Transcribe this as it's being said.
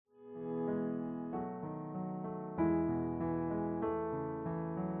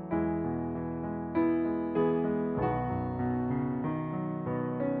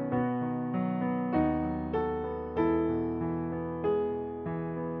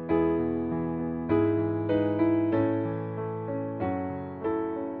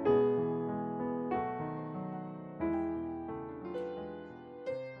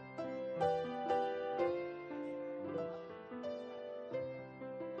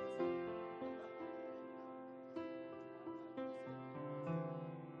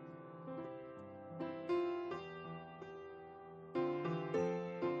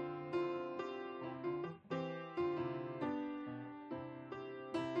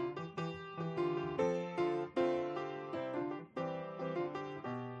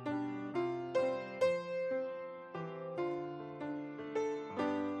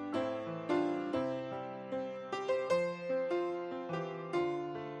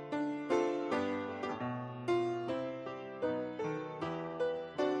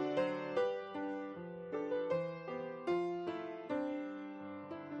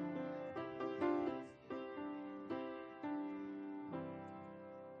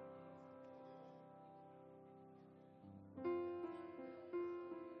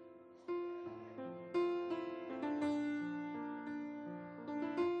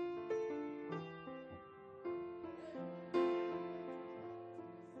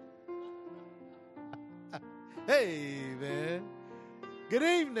Amen. Good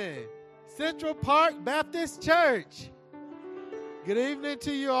evening, Central Park Baptist Church. Good evening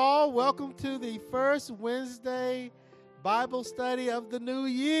to you all. Welcome to the first Wednesday Bible study of the new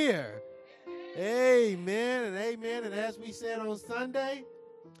year. Amen and amen. And as we said on Sunday,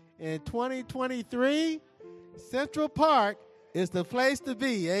 in 2023, Central Park is the place to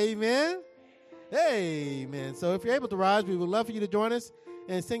be. Amen. Amen. So if you're able to rise, we would love for you to join us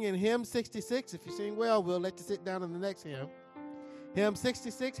in singing hymn 66. If you sing well, we'll let you sit down in the next hymn. Hymn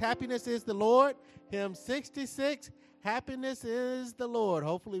 66, Happiness is the Lord. Hymn 66, Happiness is the Lord.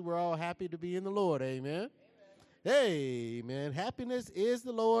 Hopefully we're all happy to be in the Lord. Amen. Amen. Happiness is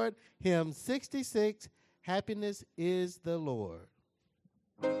the Lord. Hymn 66, Happiness is the Lord.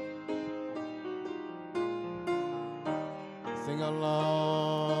 Sing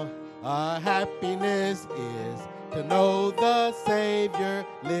along. Our happiness is to know the Savior,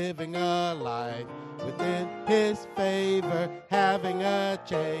 living a life within His favor, having a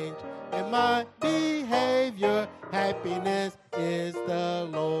change in my behavior. Happiness is the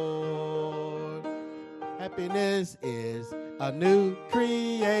Lord. Happiness is a new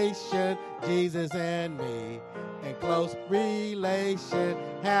creation, Jesus and me in close relation,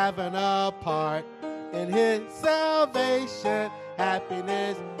 having a part in His salvation.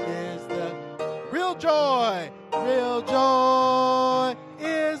 Happiness is the real joy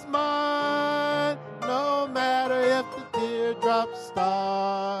is mine. No matter if the teardrops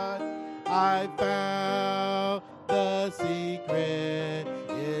start, I found the secret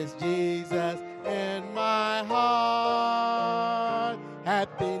is Jesus in my heart.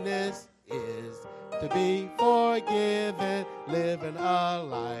 Happiness is to be forgiven, living a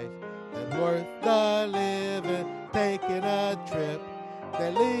life that's worth the living, taking a trip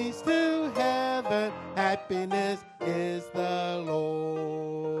that leads to heaven. Happiness is the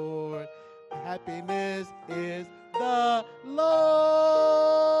Lord. Happiness is the Lord.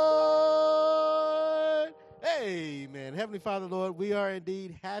 Amen. Heavenly Father, Lord, we are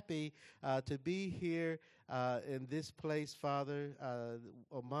indeed happy to be here in this place, Father,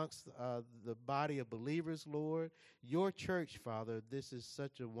 amongst the body of believers, Lord. Your church, Father, this is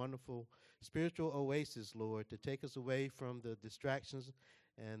such a wonderful spiritual oasis, Lord, to take us away from the distractions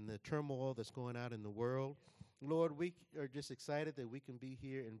and the turmoil that's going out in the world. Lord, we are just excited that we can be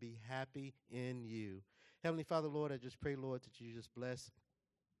here and be happy in you. Heavenly Father, Lord, I just pray, Lord, that you just bless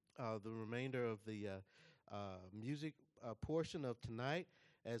the remainder of the music portion of tonight,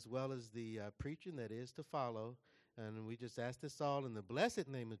 as well as the preaching that is to follow. And we just ask this all in the blessed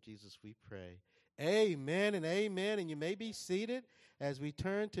name of Jesus, we pray. Amen and amen. And you may be seated as we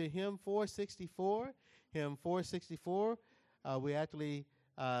turn to hymn 464. Hymn 464, we actually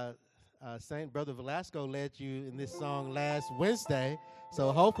sang, Brother Velasco led you in this song last Wednesday.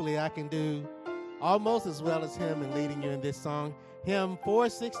 So hopefully I can do almost as well as him in leading you in this song. Hymn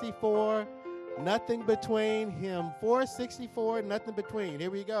 464, Nothing Between. Hymn 464, Nothing Between. Here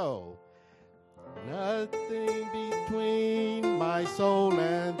we go. Nothing between my soul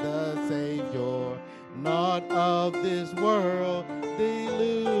and the Savior, not of this world, the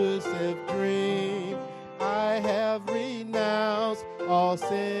elusive dream. I have renounced all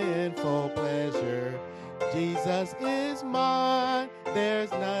sinful pleasure. Jesus is mine.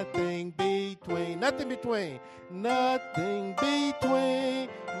 There's nothing between, nothing between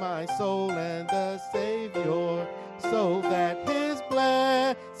my soul and the Savior, so that His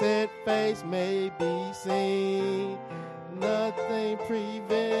blessed face may be seen. Nothing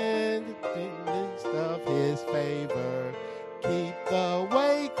preventing least of His favor. Keep the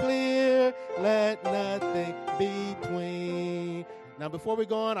way clear, let nothing between. Now, before we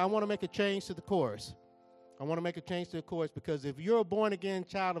go on, I want to make a change to the chorus. Because if you're a born-again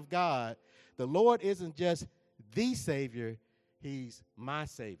child of God, the Lord isn't just the Savior, He's my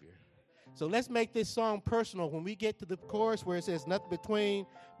Savior. So let's make this song personal. When we get to the chorus where it says nothing between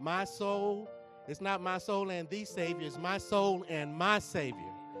my soul, it's not my soul and the Savior, it's my soul and my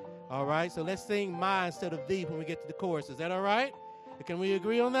Savior. All right, so let's sing my instead of thee when we get to the chorus. Is that all right? Can we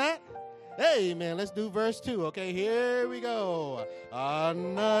agree on that? Amen. Let's do verse 2. Okay, here we go.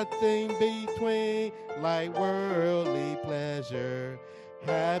 Nothing between like worldly pleasure,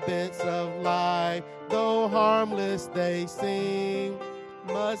 habits of life, though harmless they seem,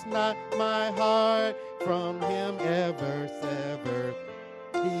 must not my heart from Him ever sever.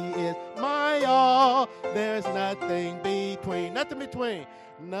 He is my all. There's nothing between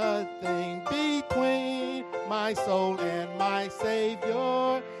my soul and my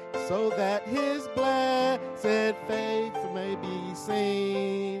Savior, so that His blessed faith may be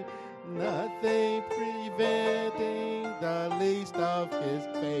seen. Nothing preventing the least of His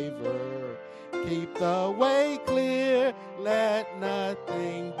favor. Keep the way clear, let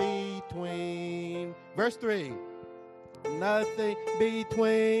nothing between. Verse 3. Nothing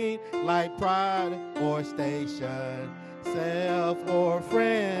between, like pride or station, self or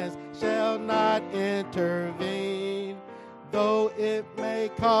friends shall not intervene, though it may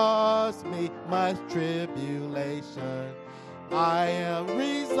cause me much tribulation. I am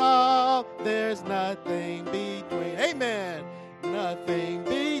resolved, there's nothing between. Amen. Nothing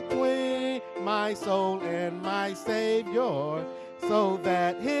between my soul and my Savior, so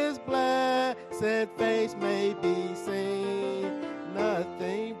that his blessed face may be seen.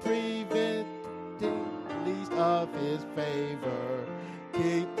 Nothing preventing least of his favor.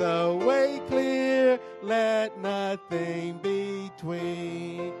 Keep the way clear, let nothing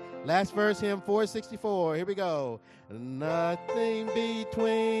between. Last verse, hymn 464. Here we go. Nothing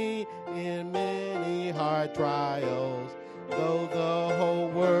between in many hard trials, though the whole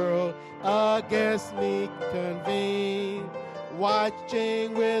world against me convene.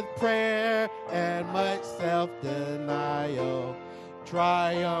 Watching with prayer and much self-denial,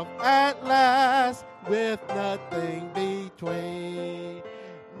 triumph at last with nothing between.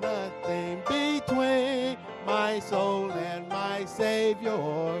 Nothing between my soul and my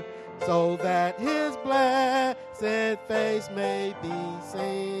Savior, so that his blessed face may be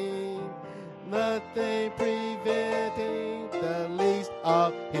seen. Nothing preventing the least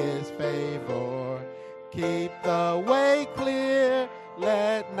of his favor. Keep the way clear,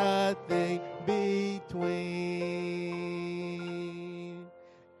 let nothing between.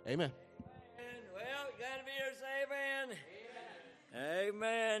 Amen. Well, you got to be here to say amen.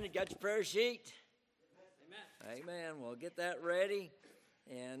 Amen. You got your prayer sheet? Amen. Amen. Well, get that ready.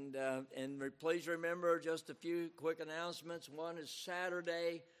 And please remember just a few quick announcements. One is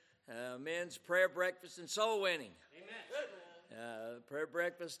Saturday, men's prayer breakfast and soul winning. Amen. Prayer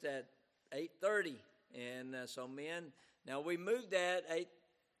breakfast at 8:30. And so men, now we moved that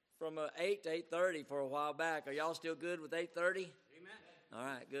from 8 to 8:30 for a while back. Are y'all still good with 8:30? Amen. All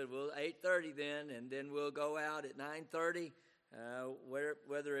right, good. Well, 8:30 then, and then we'll go out at 9:30.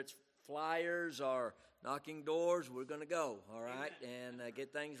 Whether it's flyers or knocking doors, we're going to go, all right, and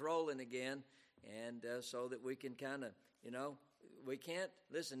get things rolling again, and so that we can kind of, we can't,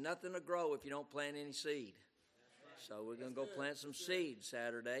 listen, nothing will grow if you don't plant any seed. So we're going to go plant some seed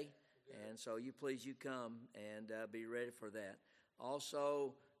Saturday. And so you come and be ready for that.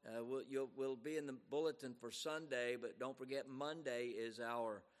 Also, we'll be in the bulletin for Sunday, but don't forget Monday is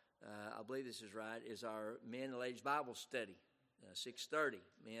our, I believe this is right, is our Men and Ladies Bible Study, 6:30.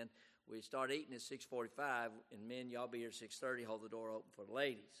 Men, we start eating at 6:45, and men, y'all be here at 6:30. Hold the door open for the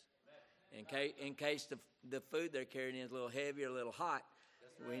ladies. In case the food they're carrying in is a little heavy or a little hot,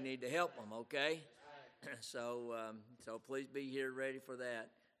 we need to help them. Okay, so please be here ready for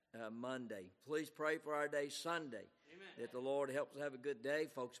that. Monday. Please pray for our day Sunday. Amen. That the Lord helps us have a good day.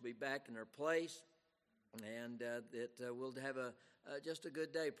 Folks will be back in their place, and that we'll have just a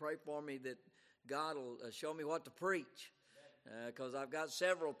good day. Pray for me that God will show me what to preach, because I've got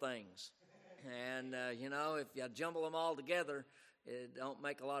several things, and if you jumble them all together, it don't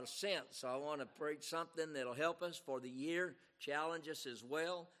make a lot of sense. So I want to preach something that'll help us for the year, challenge us as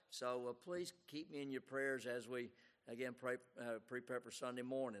well. So please keep me in your prayers as we again prepare for Sunday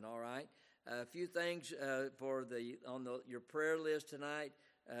morning. All right. A few things for your prayer list tonight.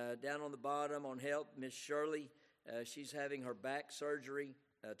 Down on the bottom on health, Miss Shirley, she's having her back surgery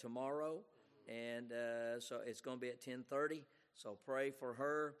tomorrow, and so it's going to be at 10:30. So pray for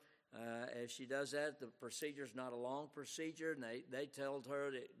her as she does that. The procedure's not a long procedure, and they told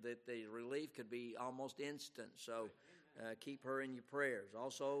her that the relief could be almost instant. So keep her in your prayers.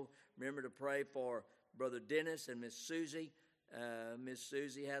 Also, remember to pray for Brother Dennis and Miss Susie. Miss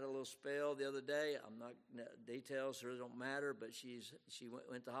Susie had a little spell the other day. I'm not details really don't matter, but she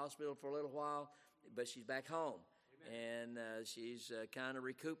went to the hospital for a little while, but she's back home. Amen. And she's kind of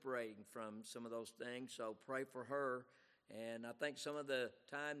recuperating from some of those things. So pray for her. And I think some of the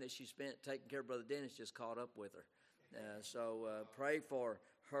time that she spent taking care of Brother Dennis just caught up with her. So pray for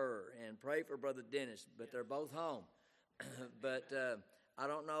her and pray for Brother Dennis. But they're both home. But I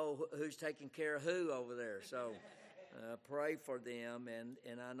don't know who's taking care of who over there. So pray for them,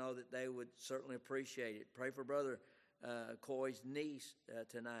 and I know that they would certainly appreciate it. Pray for Brother Coy's niece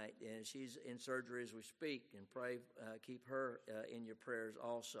tonight, and she's in surgery as we speak, and pray, keep her in your prayers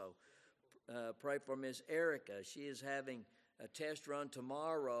also. Pray for Miss Erica. She is having a test run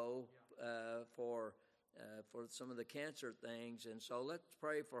tomorrow for some of the cancer things, and so let's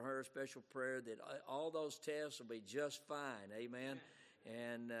pray for her, a special prayer that all those tests will be just fine. Amen.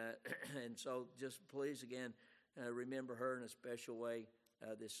 And so just please again remember her in a special way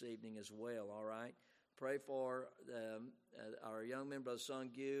this evening as well, all right? Pray for our young men, Brother Sung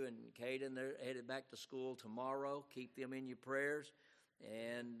Gyu and Caden. They're headed back to school tomorrow. Keep them in your prayers.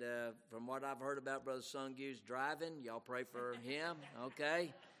 And from what I've heard about Brother Sung Gyu's driving, y'all pray for him,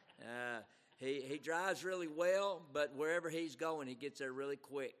 okay? He drives really well, but wherever he's going, he gets there really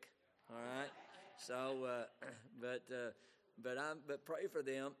quick, all right? So, but pray for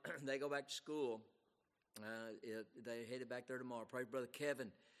them. They go back to school. They headed back there tomorrow. Pray for Brother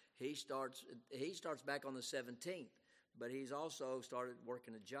Kevin. He starts back on the 17th, but he's also started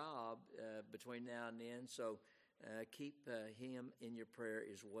working a job between now and then. So keep him in your prayer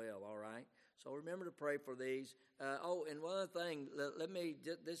as well. All right. So remember to pray for these. And one other thing.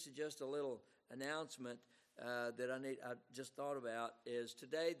 This is just a little announcement that I just thought about is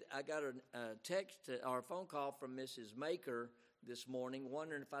today I got a text or a phone call from Mrs. Maker this morning,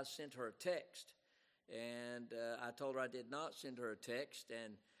 wondering if I sent her a text. And I told her I did not send her a text,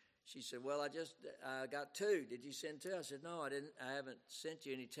 and she said, well, I got two. Did you send two? I said, no, I didn't. I haven't sent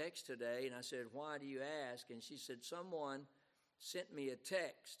you any text today. And I said, why do you ask? And she said, someone sent me a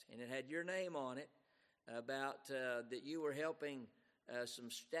text, and it had your name on it about that you were helping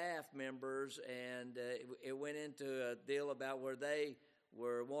some staff members, and it went into a deal about where they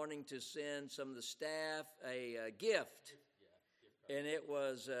were wanting to send some of the staff a gift. And it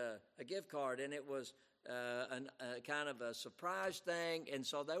was a gift card, and it was a kind of a surprise thing. And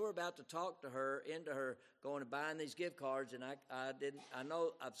so they were about to talk to her into her going and buying these gift cards. And I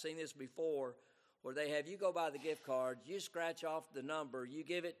know I've seen this before, where they have you go buy the gift cards, you scratch off the number, you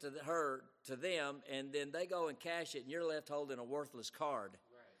give it to them, and then they go and cash it, and you're left holding a worthless card.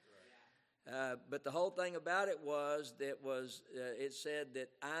 Right. But the whole thing about it was it said that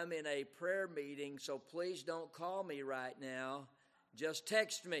I'm in a prayer meeting, so please don't call me right now. Just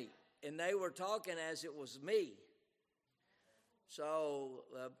text me. And they were talking as it was me. So,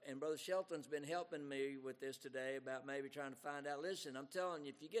 and Brother Shelton's been helping me with this today about maybe trying to find out. Listen, I'm telling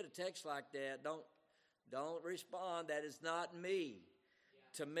you, if you get a text like that, don't respond. That is not me.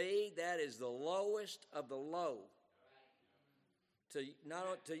 Yeah. To me, that is the lowest of the low. Right.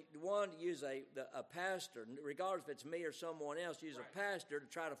 To use a pastor, regardless if it's me or someone else, use a pastor to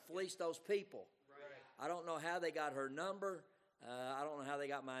try to fleece those people. Right. I don't know how they got her number. I don't know how they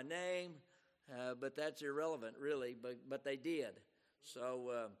got my name, but that's irrelevant, really, but they did.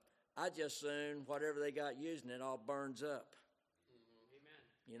 So I just soon, whatever they got using it, all burns up.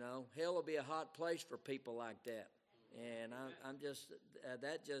 Mm-hmm. You know, hell will be a hot place for people like that. And I'm just,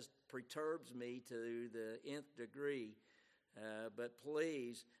 that just perturbs me to the nth degree. But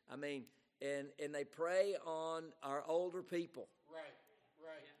please, I mean, and they prey on our older people.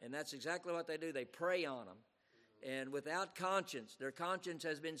 Right. And that's exactly what they do. They prey on them. And without conscience, their conscience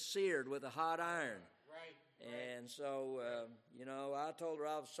has been seared with a hot iron. Right. And so, I told her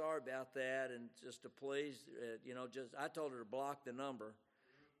I was sorry about that, and just to please, I told her to block the number,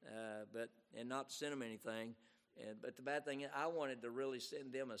 and not to send them anything. But the bad thing is, I wanted to really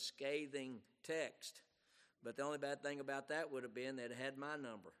send them a scathing text. But the only bad thing about that would have been that it had my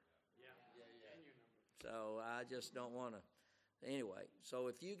number. Yeah. So I just don't want to. Anyway, so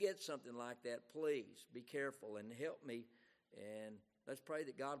if you get something like that, please be careful and help me, and let's pray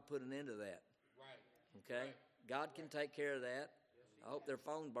that God put an end to that. Right. Okay? Right. God can take care of that. I hope their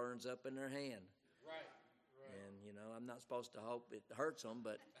phone burns up in their hand. Right. And, I'm not supposed to hope it hurts them,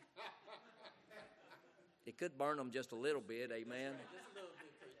 but it could burn them just a little bit, amen?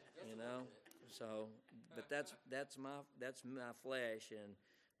 So, but that's my flesh,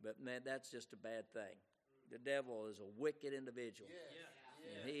 but man, that's just a bad thing. The devil is a wicked individual,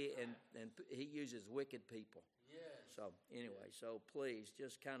 and he uses wicked people. Yes. So anyway, please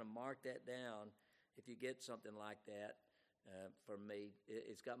just kind of mark that down. If you get something like that from me,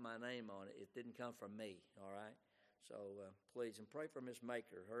 it's got my name on it. It didn't come from me. All right. So please, and pray for Miss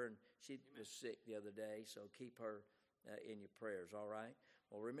Maker. She was sick the other day, so keep her in your prayers. All right.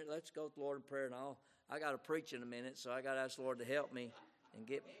 Well, remember, let's go to the Lord in prayer, and I got to preach in a minute, so I got to ask the Lord to help me. And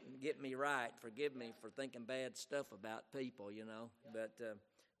get me right. Forgive me for thinking bad stuff about people, But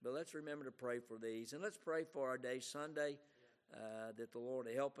let's remember to pray for these. And let's pray for our day Sunday, that the Lord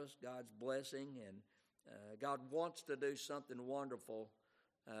will help us, God's blessing. And God wants to do something wonderful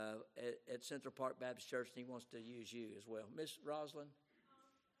at Central Park Baptist Church, and He wants to use you as well. Miss Rosalind?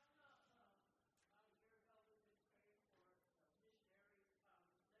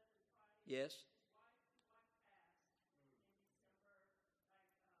 Yes?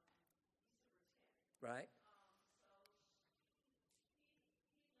 Right.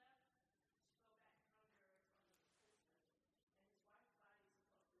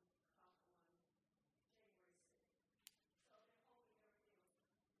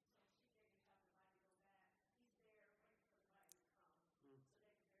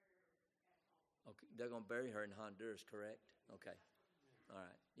 they're going to bury her in Honduras, correct? Okay. All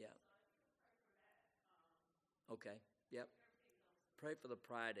right. Yeah. Okay. Yep. Pray for the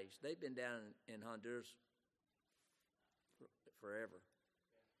Pridates. They've been down in Honduras forever.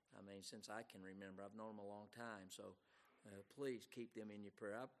 I mean, since I can remember. I've known them a long time. So please keep them in your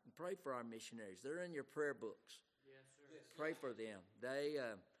prayer. Pray for our missionaries. They're in your prayer books. Yes, sir. Yes. Pray for them.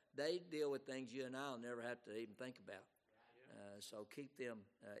 They deal with things you and I will never have to even think about. So keep them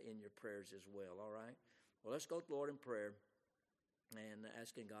in your prayers as well, all right? Well, let's go to the Lord in prayer and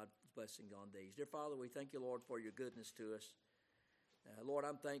asking God's blessing on these. Dear Father, we thank you, Lord, for your goodness to us. Lord,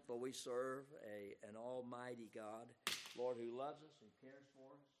 I'm thankful we serve an almighty God, Lord, who loves us and cares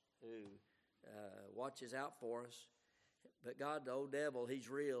for us, who watches out for us. But God, the old devil, he's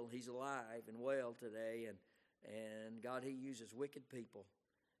real. He's alive and well today. And God, he uses wicked people.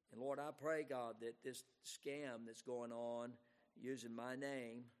 And Lord, I pray, God, that this scam that's going on using my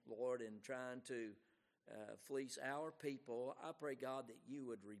name, Lord, and trying to fleece our people, I pray, God, that you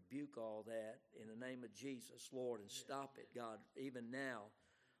would rebuke all that in the name of Jesus, Lord, and stop it, God, even now,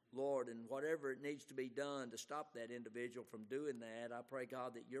 Lord, and whatever it needs to be done to stop that individual from doing that, I pray,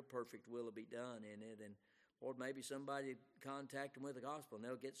 God, that your perfect will be done in it. And Lord, maybe somebody contact them with the gospel and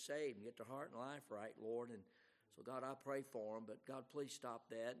they'll get saved and get their heart and life right, Lord. And so, God, I pray for them, but God, please stop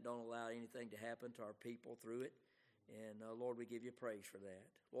that and don't allow anything to happen to our people through it. And Lord, we give you praise for that.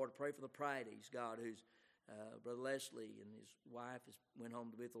 Lord, pray for the Pridates, God, who's Brother Leslie and his wife went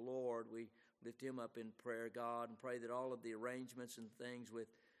home to be with the Lord. We lift him up in prayer, God, and pray that all of the arrangements and things with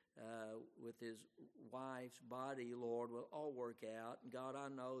his wife's body, Lord, will all work out. And God, I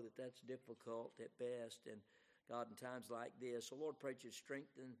know that that's difficult at best, and God, in times like this. So, Lord, pray that you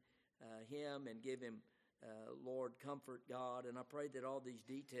strengthen him and give him, Lord, comfort, God. And I pray that all these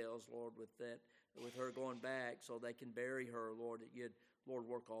details, Lord, with her going back so they can bury her, Lord, that you'd, Lord,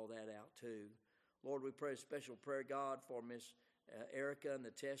 work all that out too. Lord, we pray a special prayer, God, for Miss Erica and the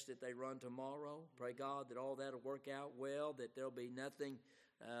test that they run tomorrow. Pray, God, that all that will work out well, that there'll be nothing,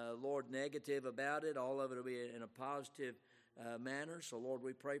 Lord, negative about it. All of it will be in a positive manner. So, Lord,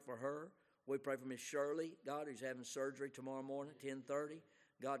 we pray for her. We pray for Miss Shirley, God, who's having surgery tomorrow morning at 10:30.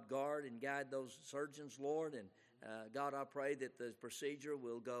 God, guard and guide those surgeons, Lord. And, God, I pray that the procedure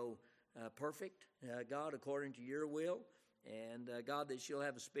will go perfect, God, according to your will. And, God, that she'll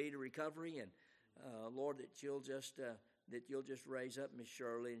have a speedy recovery. And, Lord, that you'll just raise up Miss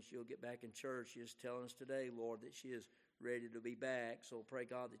Shirley and she'll get back in church. She's telling us today, Lord, that she is ready to be back. So pray,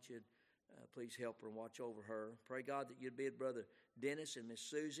 God, that you'd please help her and watch over her. Pray, God, that you'd be with Brother Dennis and Miss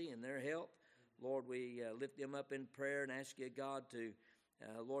Susie and their health. Lord, we lift them up in prayer and ask you, God, to,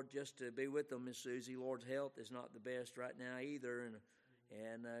 Lord, just to be with them. Miss Susie, Lord's health is not the best right now either.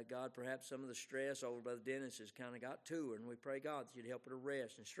 And God, perhaps some of the stress over Brother Dennis has kind of got to her. And we pray, God, that you'd help her to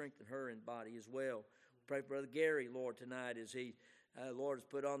rest and strengthen her in body as well. We pray for Brother Gary, Lord, tonight as he, Lord, is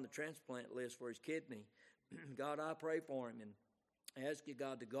put on the transplant list for his kidney. God, I pray for him and ask you,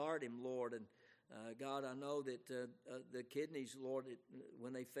 God, to guard him, Lord. And God, I know that the kidneys, Lord,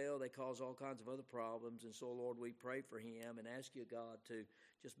 when they fail, they cause all kinds of other problems. And so, Lord, we pray for him and ask you, God, to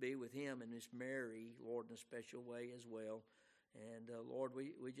just be with him and Miss Mary, Lord, in a special way as well. And, Lord,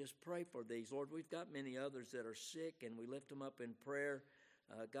 we just pray for these. Lord, we've got many others that are sick, and we lift them up in prayer.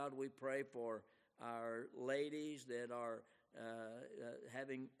 God, we pray for our ladies that are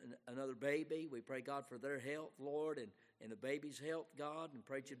having another baby. We pray, God, for their health, Lord, and the baby's health, God, and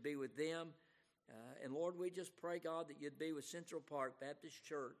pray you'd be with them. And, Lord, we just pray, God, that you'd be with Central Park Baptist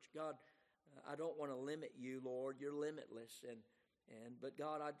Church. God, I don't want to limit you, Lord. You're limitless. But,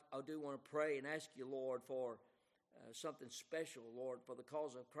 God, I do want to pray and ask you, Lord, for something special, Lord, for the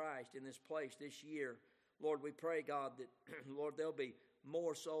cause of Christ in this place this year. Lord, we pray, God, that, Lord, there'll be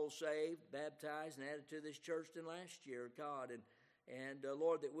more souls saved, baptized, and added to this church than last year, God. And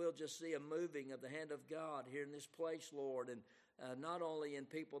Lord, that we'll just see a moving of the hand of God here in this place, Lord, and not only in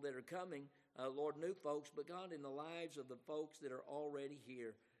people that are coming, Lord, new folks, but God, in the lives of the folks that are already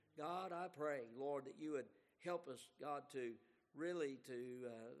here. God, I pray, Lord, that you would help us, God, to really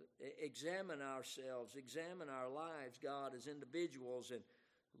examine ourselves, examine our lives, God, as individuals, and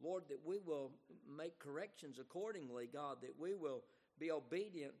Lord, that we will make corrections accordingly, God, that we will be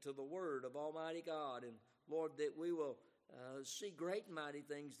obedient to the word of Almighty God, and Lord, that we will see great and mighty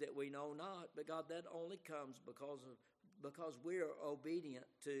things that we know not, but God, that only comes because we are obedient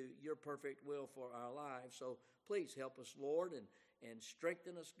to your perfect will for our lives. So please help us, Lord, and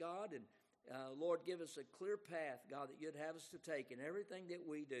strengthen us, God, and Lord, give us a clear path, God, that you'd have us to take in everything that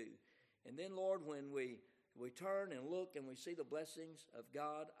we do. And then, Lord, when we turn and look and we see the blessings of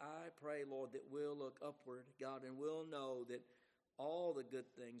God, I pray, Lord, that we'll look upward, God, and we'll know that all the good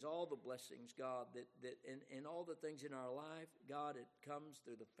things, all the blessings, God, that and all the things in our life, God, it comes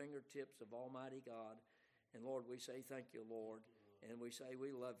through the fingertips of Almighty God. And Lord, we say thank you, Lord. And we say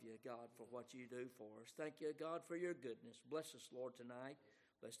we love you, God, for what you do for us. Thank you, God, for your goodness. Bless us, Lord, tonight.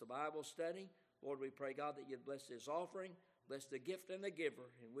 Bless the Bible study. Lord, we pray, God, that you'd bless this offering. Bless the gift and the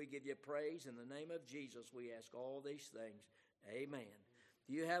giver. And we give you praise in the name of Jesus. We ask all these things. Amen.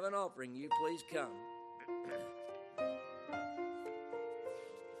 If you have an offering, you please come.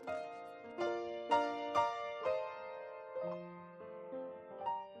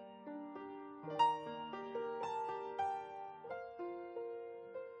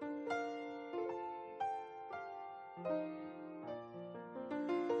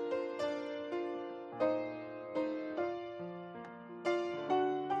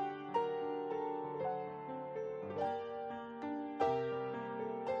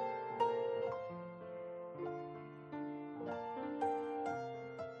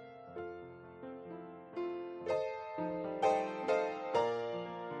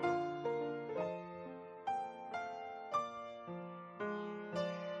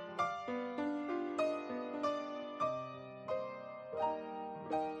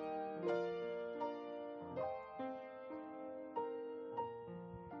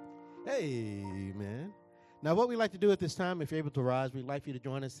 Amen. Now, what we like to do at this time, if you're able to rise, we'd like for you to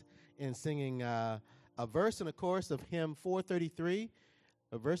join us in singing a verse and a chorus of hymn 433.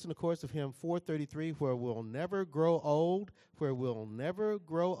 A verse and a chorus of hymn 433, where we'll never grow old, where we'll never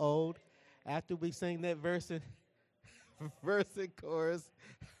grow old. After we sing that verse and chorus,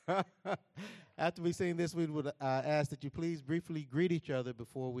 after we sing this, we would ask that you please briefly greet each other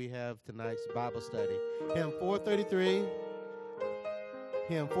before we have tonight's Bible study. Hymn 433.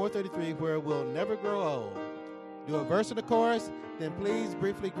 Hymn 433, where we'll never grow old. Do a verse and a chorus, then please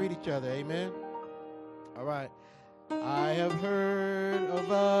briefly greet each other. Amen. All right. I have heard of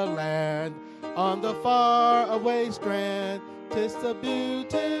a land on the far away strand. 'Tis the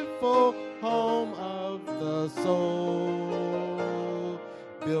beautiful home of the soul.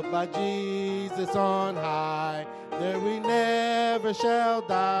 Built by Jesus on high, there we never shall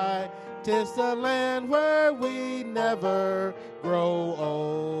die. 'Tis the land where we never grow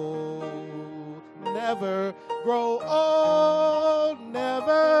old. Never grow old,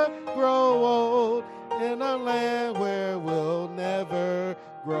 never grow old. In a land where we'll never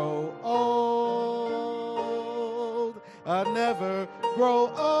grow old. Never grow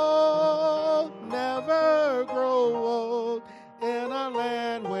old, never grow old. In a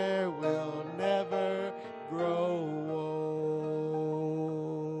land where we'll never grow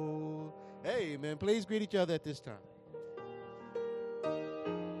old. Amen. Please greet each other at this time.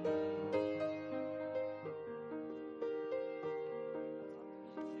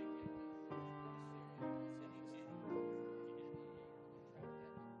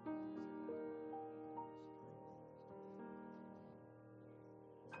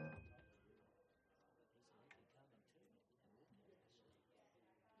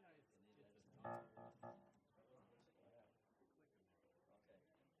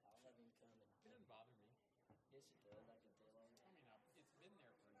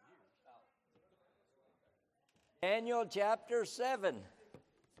 Daniel chapter 7.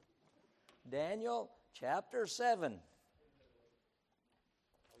 Daniel chapter 7.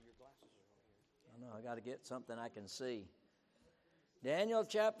 I know, I got to get something I can see. Daniel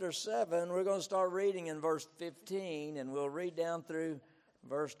chapter 7, we're going to start reading in verse 15, and we'll read down through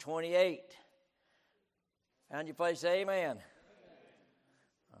verse 28. Found your place, amen.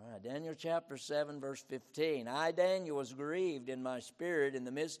 All right, Daniel chapter 7, verse 15. I, Daniel, was grieved in my spirit in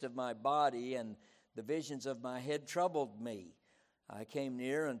the midst of my body, and the visions of my head troubled me. I came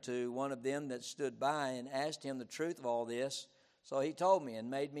near unto one of them that stood by and asked him the truth of all this. So he told me and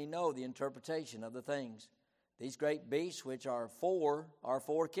made me know the interpretation of the things. These great beasts which are four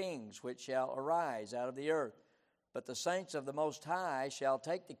kings which shall arise out of the earth. But the saints of the Most High shall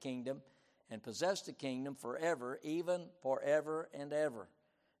take the kingdom and possess the kingdom forever, even forever and ever.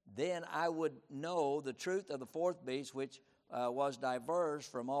 Then I would know the truth of the fourth beast, which was diverse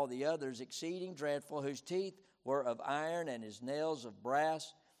from all the others, exceeding dreadful, whose teeth were of iron and his nails of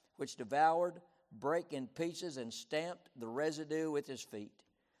brass, which devoured, brake in pieces, and stamped the residue with his feet.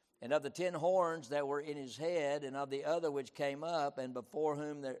 And of the 10 horns that were in his head, and of the other which came up, and before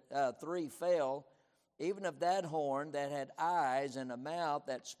whom the 3 fell, even of that horn that had eyes and a mouth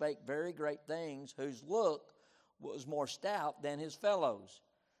that spake very great things, whose look was more stout than his fellows.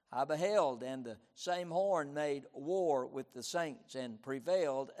 I beheld, and the same horn made war with the saints, and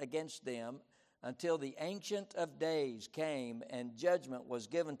prevailed against them, until the Ancient of Days came, and judgment was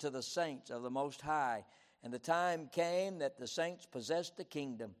given to the saints of the Most High, And the time came that the saints possessed the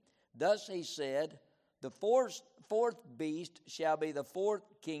kingdom. Thus he said, the fourth beast shall be the fourth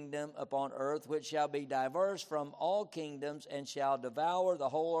kingdom upon earth, which shall be diverse from all kingdoms, and shall devour the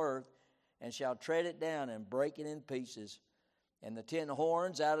whole earth, and shall tread it down and break it in pieces. And the 10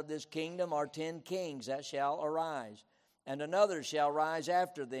 horns out of this kingdom are 10 kings that shall arise, and another shall rise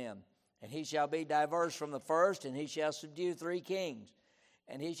after them. And he shall be diverse from the first, and he shall subdue 3 kings.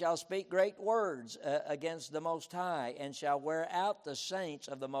 And he shall speak great words against the Most High, and shall wear out the saints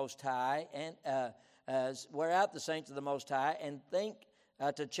of the Most High, and and think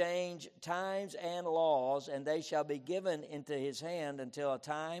to change times and laws, and they shall be given into his hand until a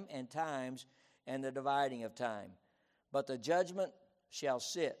time and times and the dividing of time. But the judgment shall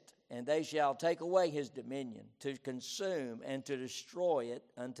sit, and they shall take away his dominion, to consume and to destroy it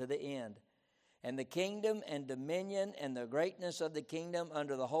unto the end. And the kingdom and dominion and the greatness of the kingdom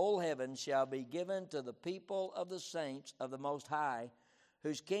under the whole heaven shall be given to the people of the saints of the Most High,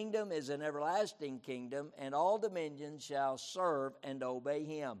 whose kingdom is an everlasting kingdom, and all dominions shall serve and obey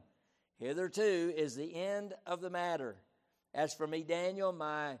him. Hitherto is the end of the matter. As for me, Daniel,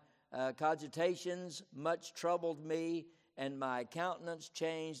 my cogitations much troubled me, and my countenance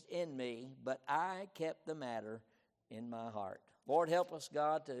changed in me, but I kept the matter in my heart. Lord, help us,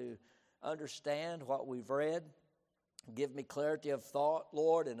 God, to understand what we've read. Give me clarity of thought,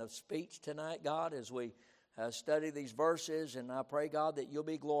 Lord, and of speech tonight, God, as we study these verses. And I pray, God, that you'll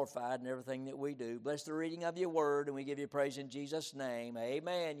be glorified in everything that we do. Bless the reading of your word, and we give you praise in Jesus' name.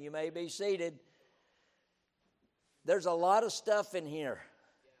 Amen. You may be seated. There's a lot of stuff in here.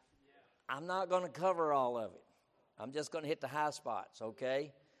 I'm not going to cover all of it. I'm just going to hit the high spots,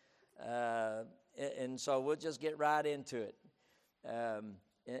 okay? And so we'll just get right into it.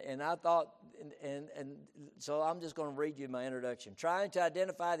 And I thought, and so I'm just going to read you my introduction. Trying to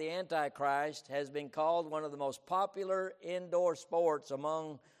identify the Antichrist has been called one of the most popular indoor sports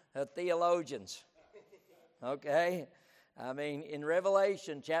among theologians. Okay? I mean, in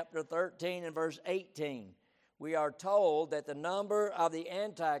Revelation chapter 13 and verse 18, we are told that the number of the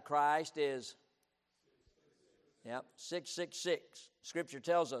Antichrist is 666. Scripture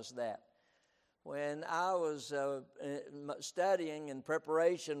tells us that. When I was studying in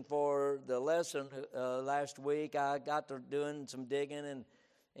preparation for the lesson last week, I got to doing some digging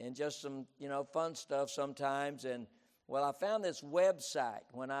and just some, fun stuff sometimes. And, well, I found this website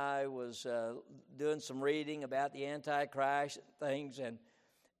when I was doing some reading about the Antichrist and things.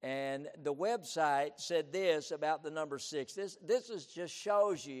 And the website said this about the number 6. This just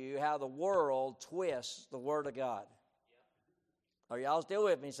shows you how the world twists the Word of God. Are y'all still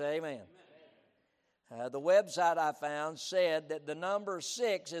with me? Say amen. The website I found said that the number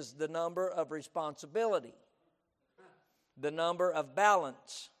 6 is the number of responsibility, the number of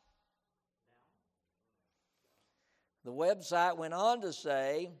balance. The website went on to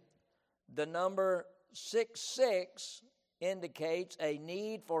say the number 66 indicates a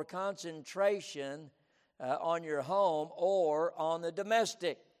need for concentration on your home or on the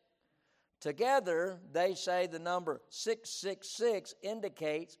domestic. Together, they say the number 666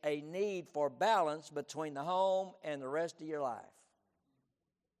 indicates a need for balance between the home and the rest of your life.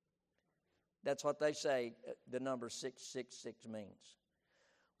 That's what they say the number 666 means.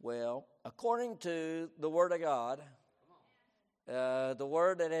 Well, according to the Word of God, the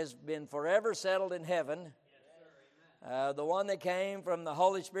Word that has been forever settled in heaven, the one that came from the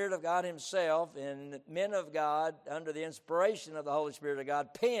Holy Spirit of God himself, and men of God, under the inspiration of the Holy Spirit of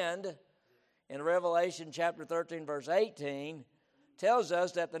God, penned in Revelation chapter 13, verse 18, tells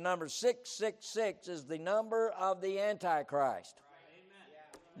us that the number 666 is the number of the Antichrist.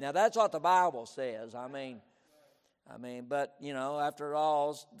 Right. Now, that's what the Bible says. I mean, but, after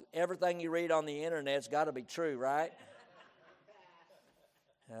all, everything you read on the Internet's got to be true, right?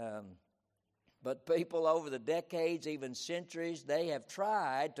 But people over the decades, even centuries, they have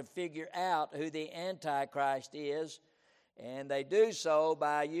tried to figure out who the Antichrist is. And they do so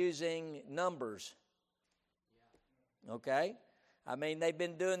by using numbers. Okay? I mean, they've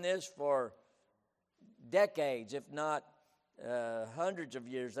been doing this for decades, if not hundreds of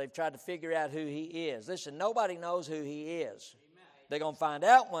years. They've tried to figure out who he is. Listen, nobody knows who he is. They're going to find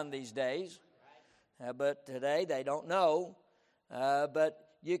out one of these days. But today they don't know. But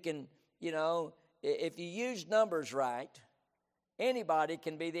you can, if you use numbers right, anybody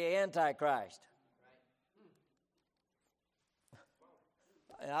can be the Antichrist.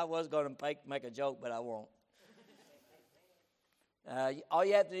 I was going to make a joke, but I won't. All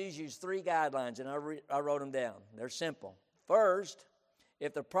you have to do is use 3 guidelines, and I wrote them down. They're simple. First,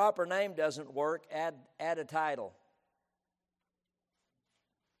 if the proper name doesn't work, add a title.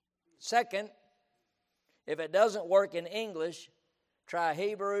 Second, If it doesn't work in English, try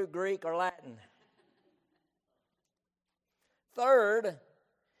Hebrew, Greek, or Latin. Third,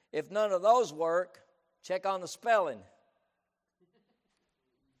 if none of those work, check on the spelling.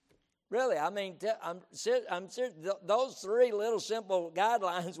 Really, I mean, I'm serious. Those three little simple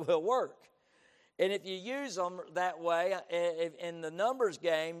guidelines will work. And if you use them that way in the numbers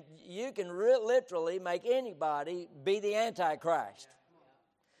game, you can literally make anybody be the Antichrist.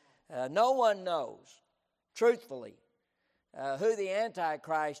 No one knows, truthfully, who the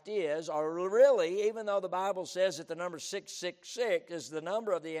Antichrist is, or really, even though the Bible says that the number 666 is the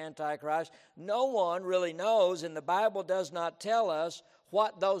number of the Antichrist, no one really knows, and the Bible does not tell us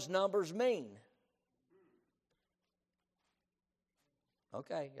what those numbers mean.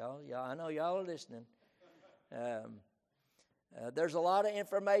 Okay, y'all, I know y'all are listening. There's a lot of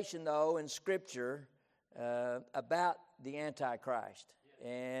information, though, in Scripture about the Antichrist.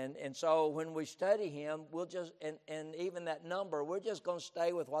 And so when we study him, we'll just, and even that number, we're just going to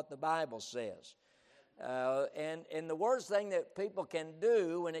stay with what the Bible says. And the worst thing that people can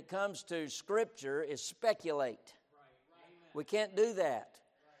do when it comes to Scripture is speculate. We can't do that.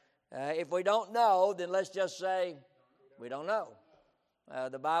 If we don't know, then let's just say we don't know.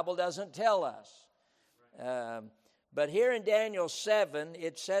 The Bible doesn't tell us. But here in Daniel 7,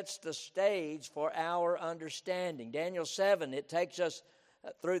 it sets the stage for our understanding. Daniel 7, it takes us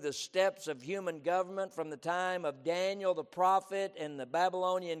through the steps of human government from the time of Daniel the prophet and the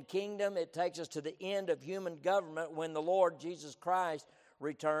Babylonian kingdom. It takes us to the end of human government when the Lord Jesus Christ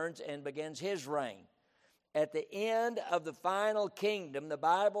returns and begins his reign. At the end of the final kingdom, the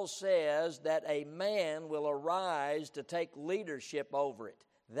Bible says that a man will arise to take leadership over it.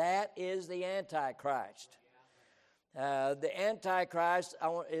 That is the Antichrist. The Antichrist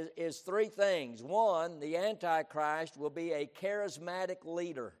is three things. One, the Antichrist will be a charismatic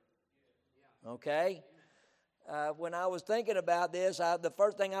leader. Okay? When I was thinking about this, the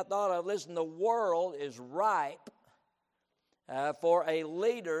first thing I thought of, listen, the world is ripe for a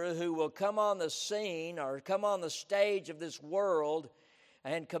leader who will come on the scene or come on the stage of this world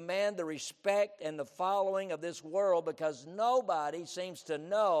and command the respect and the following of this world, because nobody seems to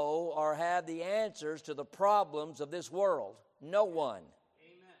know or have the answers to the problems of this world. No one.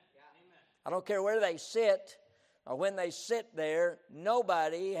 Amen. I don't care where they sit or when they sit there,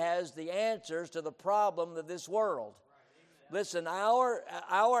 nobody has the answers to the problem of this world. Listen,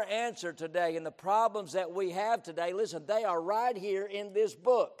 our answer today and the problems that we have today, listen, they are right here in this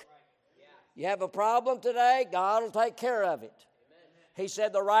book. You have a problem today, God will take care of it. He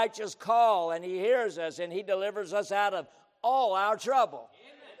said the righteous call and he hears us and he delivers us out of all our trouble.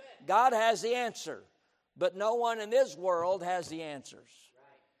 God has the answer, but no one in this world has the answers.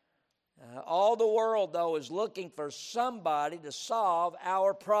 All the world, though, is looking for somebody to solve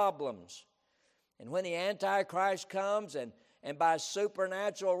our problems. And when the Antichrist comes and by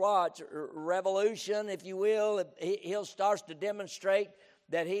supernatural revolution, if you will, he'll start to demonstrate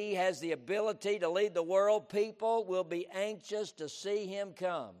that he has the ability to lead the world, people will be anxious to see him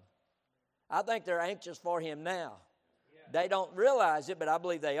come. I think they're anxious for him now. They don't realize it, but I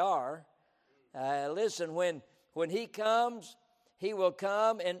believe they are. Listen, when he comes, he will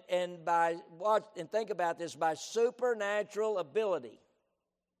come and think about this, by supernatural ability.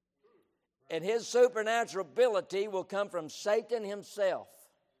 And his supernatural ability will come from Satan himself.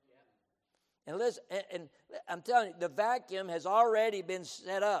 And listen, and I'm telling you, the vacuum has already been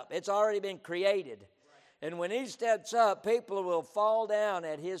set up. It's already been created. And when he steps up, people will fall down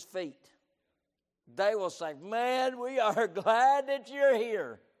at his feet. They will say, man, we are glad that you're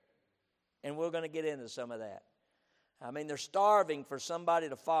here. And we're going to get into some of that. I mean, they're starving for somebody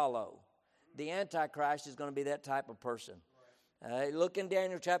to follow. The Antichrist is going to be that type of person. Look in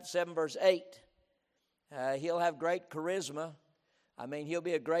Daniel chapter 7, verse 8. He'll have great charisma. I mean, he'll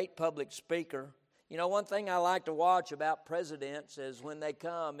be a great public speaker. You know, one thing I like to watch about presidents is when they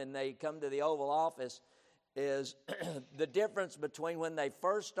come to the Oval Office is the difference between when they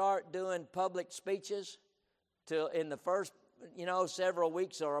first start doing public speeches till in the first, several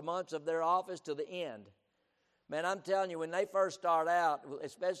weeks or months of their office to the end. Man, I'm telling you, when they first start out,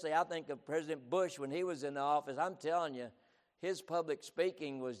 especially I think of President Bush when he was in the office, I'm telling you, his public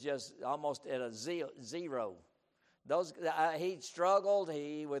speaking was just almost at a zero. He struggled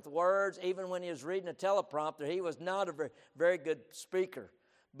with words. Even when he was reading a teleprompter, he was not a very, very good speaker.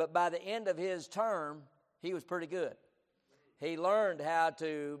 But by the end of his term, he was pretty good. He learned how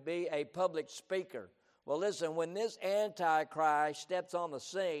to be a public speaker. Well, listen, when this Antichrist steps on the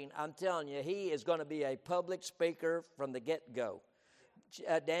scene, I'm telling you, he is going to be a public speaker from the get-go.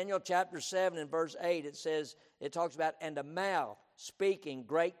 Daniel chapter 7 and verse 8, it talks about, and a mouth speaking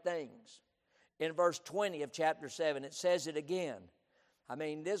great things. in verse 20 of chapter 7. It says it again. I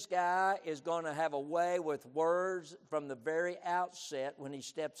mean, this guy is going to have a way with words from the very outset when he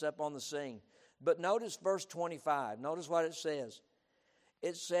steps up on the scene. But notice verse 25. Notice what it says.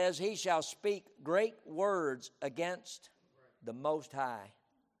 It says, he shall speak great words against the Most High.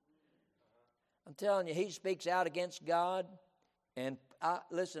 I'm telling you, he speaks out against God, and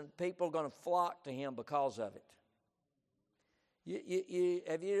listen, people are going to flock to him because of it.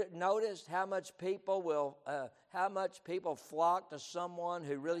 Have you noticed how much people flock to someone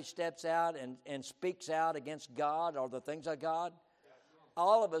who really steps out and speaks out against God or the things of God?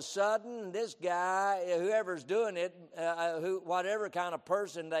 All of a sudden, this guy, whoever's doing it, whatever kind of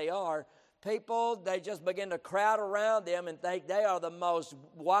person they are, people, they just begin to crowd around them and think they are the most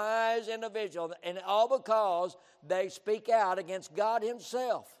wise individual, and all because they speak out against God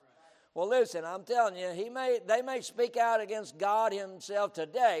himself. Well, listen, I'm telling you, they may speak out against God himself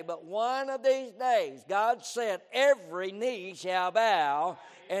today, but one of these days, God said, every knee shall bow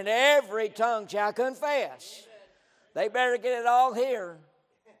and every tongue shall confess. They better get it all here,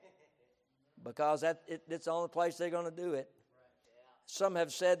 because it's the only place they're going to do it. Some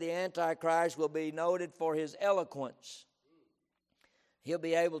have said the Antichrist will be noted for his eloquence. He'll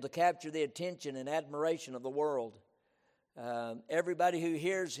be able to capture the attention and admiration of the world. Everybody who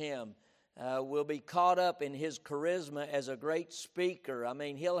hears him will be caught up in his charisma as a great speaker. I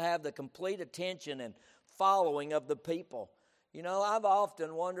mean, he'll have the complete attention and following of the people. You know, I've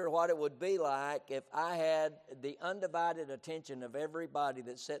often wondered what it would be like if I had the undivided attention of everybody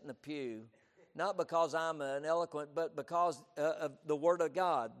that sat in the pew, not because I'm an eloquent, but because of the Word of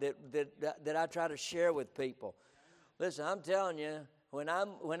God that I try to share with people. Listen, I'm telling you, when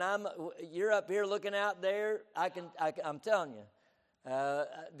you're up here looking out there, I'm telling you,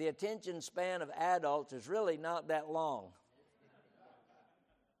 the attention span of adults is really not that long.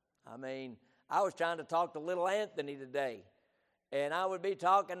 I mean, I was trying to talk to little Anthony today, and I would be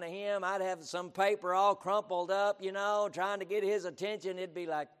talking to him. I'd have some paper all crumpled up, you know, trying to get his attention. It'd be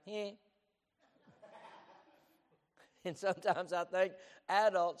like, eh. And sometimes I think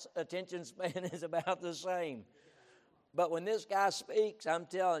adults' attention span is about the same. But when this guy speaks, I'm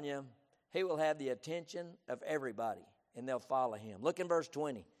telling you, he will have the attention of everybody, and they'll follow him. Look in verse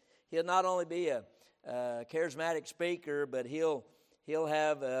 20. He'll not only be a charismatic speaker, but he'll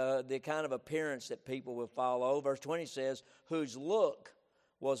have the kind of appearance that people will follow. Verse 20 says, whose look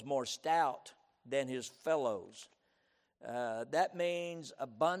was more stout than his fellows. That means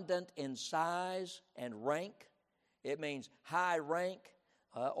abundant in size and rank. It means high rank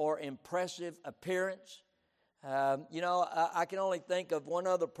or impressive appearance. I can only think of one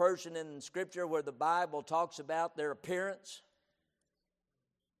other person in Scripture where the Bible talks about their appearance.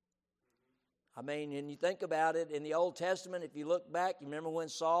 I mean, and you think about it, in the Old Testament, if you look back, you remember when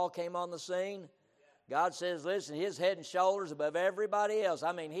Saul came on the scene? God says, listen, his head and shoulders above everybody else.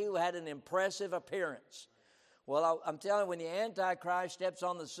 I mean, he had an impressive appearance. Well, I'm telling you, when the Antichrist steps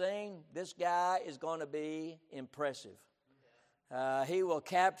on the scene, this guy is going to be impressive. He will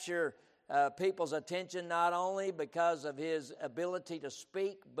capture people's attention not only because of his ability to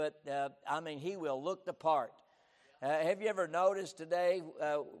speak, but, he will look the part. Have you ever noticed today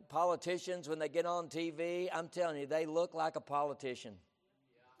politicians, when they get on TV, I'm telling you, they look like a politician.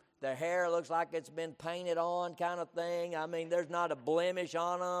 Their hair looks like it's been painted on kind of thing. I mean, there's not a blemish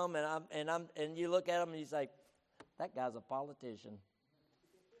on them. And you look at them and you say, that guy's a politician.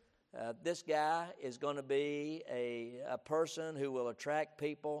 This guy is going to be a person who will attract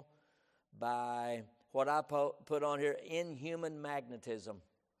people by what I put on here, inhuman magnetism,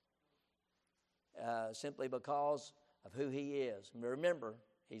 simply because of who he is. Remember,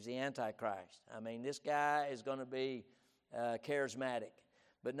 he's the Antichrist. I mean, this guy is going to be charismatic.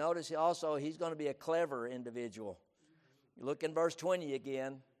 But notice he's going to be a clever individual. You look in verse 20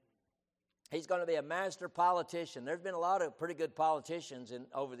 again. He's going to be a master politician. There's been a lot of pretty good politicians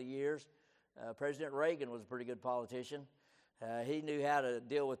over the years. President Reagan was a pretty good politician. He knew how to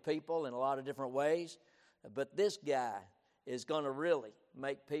deal with people in a lot of different ways. But this guy is going to really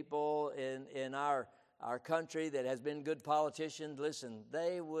make people in our country that has been good politicians, listen,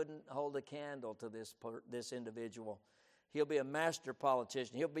 they wouldn't hold a candle to this individual. He'll be a master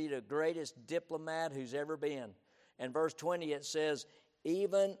politician. He'll be the greatest diplomat who's ever been. And verse 20, it says,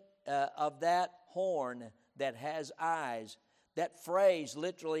 even of that horn that has eyes. That phrase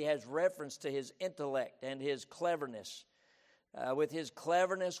literally has reference to his intellect and his cleverness. With his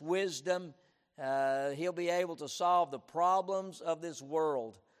cleverness, wisdom, he'll be able to solve the problems of this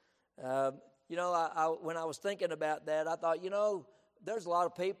world. When I was thinking about that, I thought, there's a lot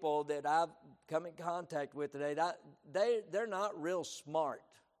of people that I've come in contact with today. They're not real smart.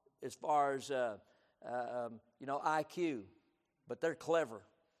 as far as, IQ, but they're clever.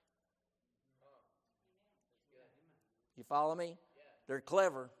 You follow me? They're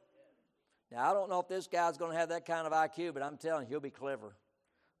clever. Now, I don't know if this guy's going to have that kind of IQ, but I'm telling you, he'll be clever.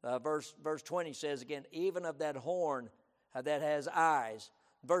 Verse 20 says again, even of that horn that has eyes.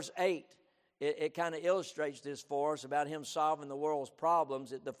 Verse 8, it kind of illustrates this for us about him solving the world's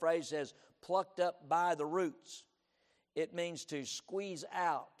problems. The phrase says, plucked up by the roots. It means to squeeze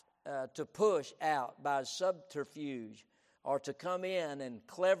out, to push out by subterfuge, or to come in and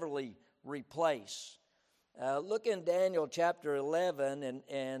cleverly replace. Look in Daniel chapter 11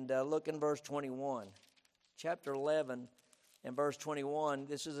 and look in verse 21. Chapter 11 and verse 21,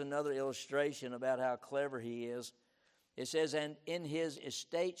 this is another illustration about how clever he is. It says, and in his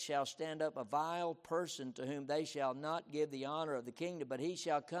estate shall stand up a vile person to whom they shall not give the honor of the kingdom, but he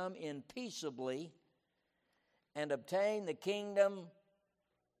shall come in peaceably and obtain the kingdom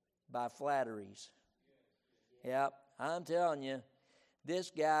by flatteries. Yep, I'm telling you,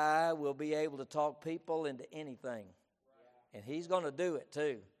 this guy will be able to talk people into anything. And he's going to do it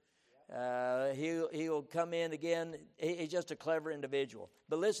too. He'll come in again. He's just a clever individual.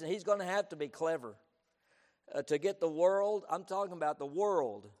 But listen, he's going to have to be clever to get the world. I'm talking about the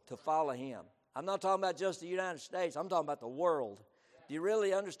world to follow him. I'm not talking about just the United States. I'm talking about the world. Do you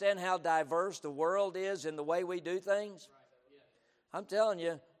really understand how diverse the world is in the way we do things? I'm telling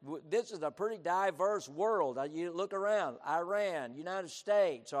you, this is a pretty diverse world. You look around, Iran, United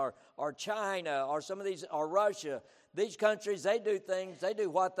States, or China, or some of these, or Russia. These countries, they do things, they do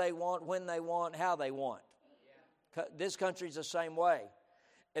what they want, when they want, how they want. This country's the same way.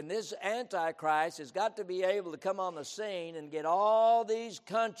 And this Antichrist has got to be able to come on the scene and get all these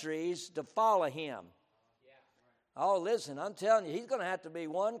countries to follow him. Oh, listen, I'm telling you, he's going to have to be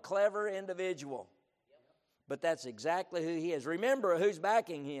one clever individual. But that's exactly who he is. Remember who's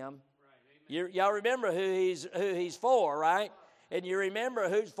backing him. Y'all remember who he's for, right? And you remember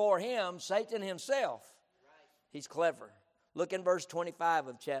who's for him, Satan himself. He's clever. Look in verse 25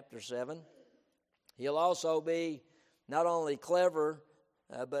 of chapter 7. He'll also be not only clever,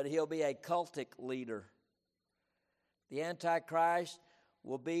 but he'll be a cultic leader. The Antichrist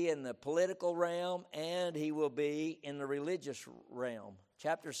will be in the political realm, and he will be in the religious realm.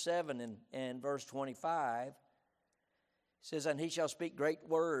 Chapter 7 and verse 25 says, and he shall speak great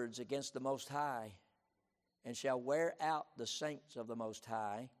words against the Most High, and shall wear out the saints of the Most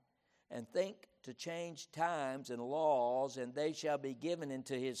High, and think to change times and laws, and they shall be given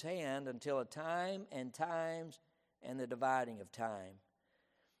into his hand until a time and times and the dividing of time.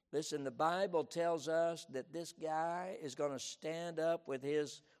 Listen, the Bible tells us that this guy is going to stand up with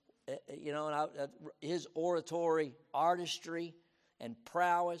his oratory artistry and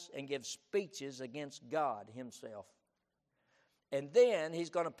prowess and give speeches against God himself. And then he's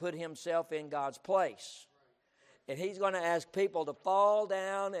going to put himself in God's place. And he's going to ask people to fall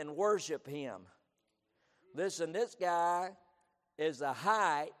down and worship him. Listen, this guy is the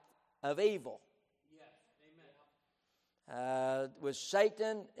height of evil. With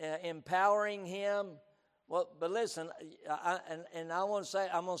Satan empowering him. Well, but listen, I'm going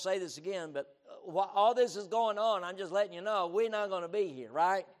to say this again, but while all this is going on, I'm just letting you know, we're not going to be here,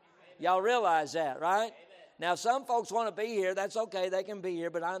 right? Y'all realize that, right? Amen. Now, some folks want to be here. That's okay. They can be here,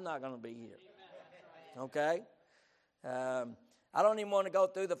 but I'm not going to be here. Okay? I don't even want to go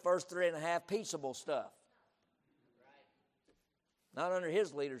through the first 3.5 peaceable stuff. Not under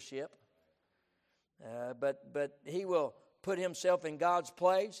his leadership. But he will put himself in God's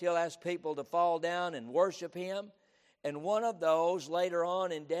place. He'll ask people to fall down and worship him. And one of those, later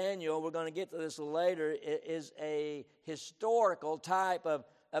on in Daniel, we're going to get to this later, is a historical type of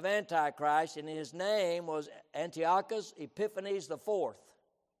Antichrist, and his name was Antiochus Epiphanes IV.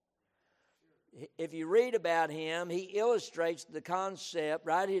 If you read about him, he illustrates the concept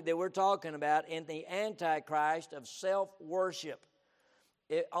right here that we're talking about in the Antichrist of self-worship.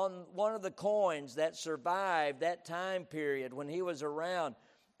 On one of the coins that survived that time period when he was around,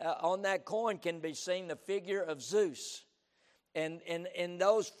 on that coin can be seen the figure of Zeus. And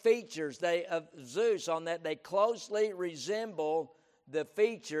those features of Zeus on that, they closely resemble the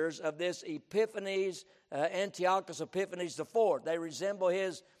features of this Epiphanes, Antiochus Epiphanes IV. They resemble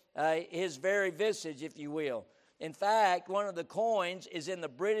his very visage, if you will. In fact, one of the coins is in the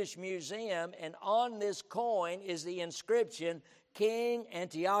British Museum, and on this coin is the inscription, King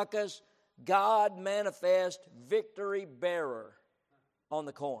Antiochus, God manifest victory bearer, on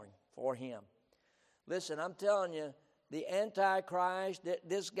the coin for him. Listen, I'm telling you, the Antichrist,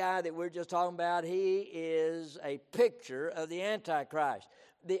 this guy that we're just talking about, he is a picture of the Antichrist.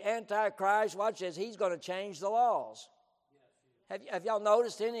 The Antichrist, watch this, he's going to change the laws. Have y'all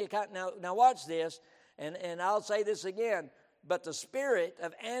noticed any? Now watch this, and I'll say this again. But the spirit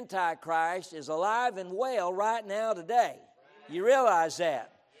of Antichrist is alive and well right now today. You realize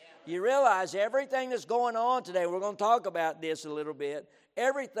that? You realize everything that's going on today, we're going to talk about this a little bit,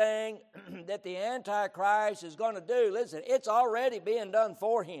 everything that the Antichrist is going to do, listen, it's already being done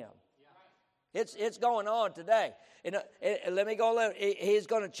for him. It's going on today. Let me go. He's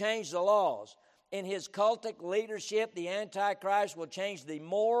going to change the laws. In his cultic leadership, the Antichrist will change the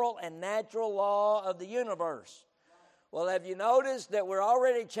moral and natural law of the universe. Well, have you noticed that we're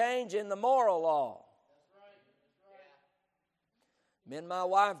already changing the moral law? Me and my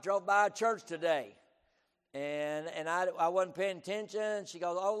wife drove by a church today, and I wasn't paying attention. She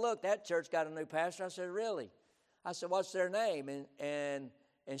goes, "Oh, look, that church got a new pastor." I said, "Really?" I said, "What's their name?" And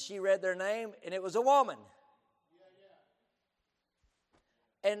she read their name, and it was a woman.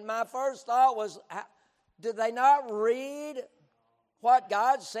 And my first thought was, did they not read what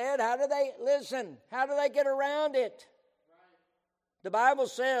God said? How do they listen? How do they get around it? The Bible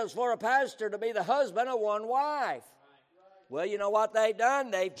says for a pastor to be the husband of one wife. Well, you know what they've done?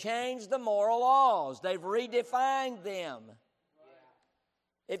 They've changed the moral laws. They've redefined them.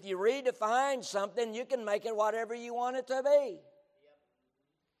 If you redefine something, you can make it whatever you want it to be.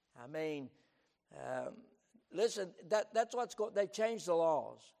 I mean, listen, that's what's going. They've changed the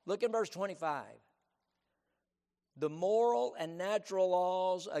laws. Look in verse 25. The moral and natural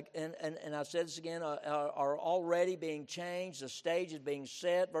laws, and I said this again, are already being changed. The stage is being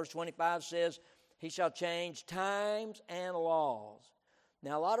set. Verse 25 says, he shall change times and laws.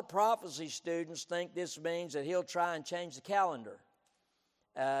 Now, a lot of prophecy students think this means that he'll try and change the calendar.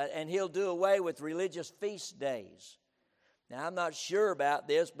 And he'll do away with religious feast days. Now, I'm not sure about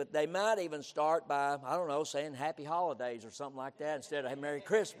this, but they might even start by, I don't know, saying happy holidays or something like that instead of Merry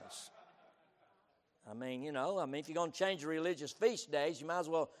Christmas. I mean, if you're going to change the religious feast days, you might as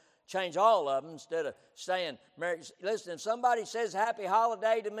well change all of them instead of saying Merry. Listen, if somebody says happy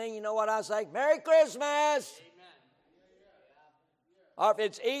holiday to me, you know what I say? Merry Christmas! Amen. Or if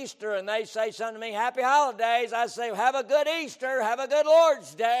it's Easter and they say something to me, happy holidays, I say, have a good Easter, have a good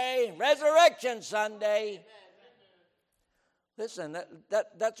Lord's Day, Resurrection Sunday. Listen,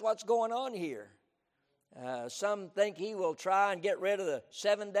 that's what's going on here. Some think he will try and get rid of the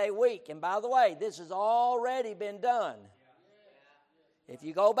 7-day week. And by the way, this has already been done. If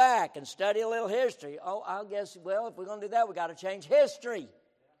you go back and study a little history, I guess, well, if we're going to do that, we've got to change history.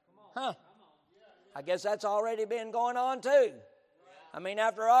 Huh. I guess that's already been going on too. I mean,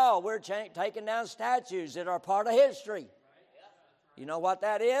 after all, we're taking down statues that are part of history. You know what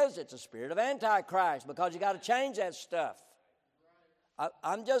that is? It's a spirit of Antichrist, because you got to change that stuff.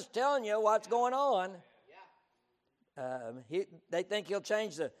 I'm just telling you what's going on. They think he'll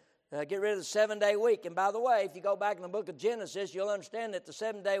change get rid of the 7-day week. And by the way, if you go back in the book of Genesis, you'll understand that the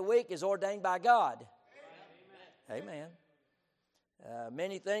 7-day week is ordained by God. Amen.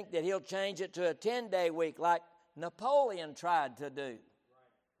 Many think that he'll change it to a 10-day week like Napoleon tried to do.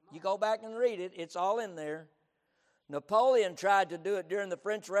 You go back and read it. It's all in there. Napoleon tried to do it during the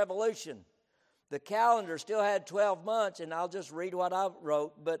French Revolution. The calendar still had 12 months, and I'll just read what I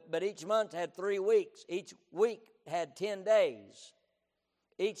wrote, but each month had 3 weeks. Each week had 10 days.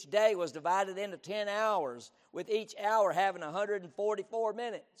 Each day was divided into 10 hours, with each hour having 144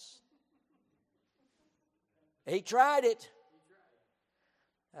 minutes. He tried it.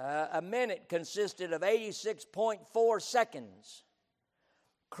 A minute consisted of 86.4 seconds.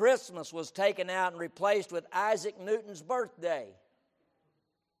 Christmas was taken out and replaced with Isaac Newton's birthday.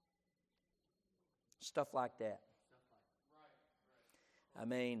 Stuff like that. I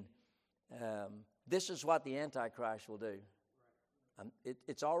mean, this is what the Antichrist will do.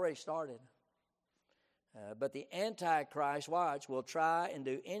 It's already started. But the Antichrist, watch, will try and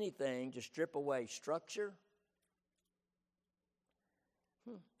do anything to strip away structure.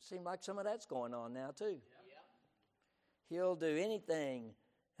 Seems like some of that's going on now too. He'll do anything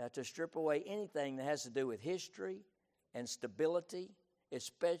to strip away anything that has to do with history and stability,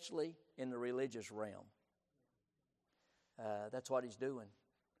 especially in the religious realm. That's what he's doing.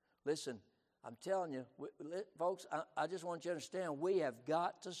 Listen, I'm telling you, folks, I just want you to understand, we have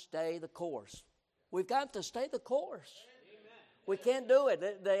got to stay the course. We've got to stay the course. We can't do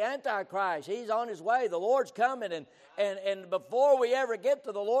it. The Antichrist, he's on his way. The Lord's coming, and before we ever get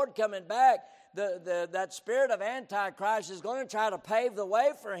to the Lord coming back, that spirit of Antichrist is going to try to pave the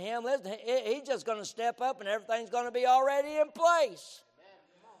way for him. Listen, he's just going to step up, and everything's going to be already in place.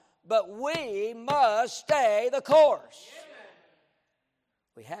 But we must stay the course.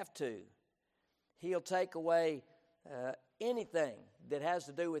 We have to. He'll take away anything that has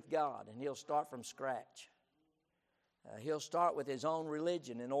to do with God, and he'll start from scratch. He'll start with his own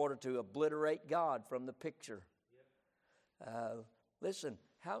religion in order to obliterate God from the picture. Listen,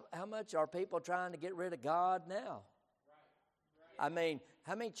 how much are people trying to get rid of God now? I mean,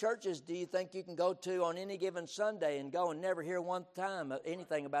 how many churches do you think you can go to on any given Sunday and go and never hear one time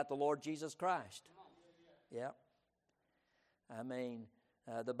anything about the Lord Jesus Christ? Yeah. I mean,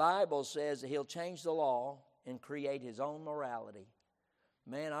 the Bible says that He'll change the law and create His own morality.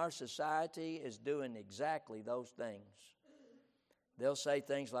 Man, our society is doing exactly those things. They'll say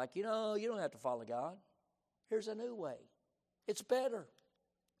things like, you don't have to follow God. Here's a new way. It's better.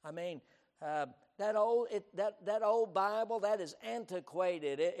 I mean, that old Bible, that is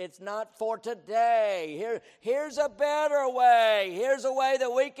antiquated. It's not for today. Here's a better way. Here's a way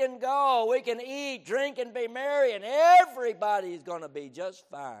that we can go. We can eat, drink, and be merry, and everybody's going to be just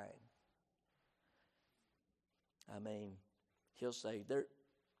fine. I mean, He'll say,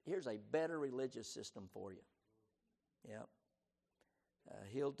 here's a better religious system for you. Yep.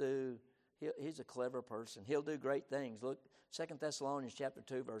 He's a clever person. He'll do great things. Look, 2 Thessalonians chapter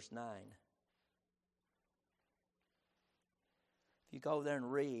 2, verse 9. If you go there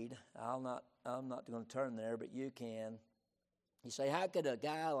and read, I'm not going to turn there, but you can. You say, how could a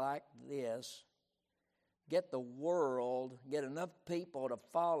guy like this get enough people to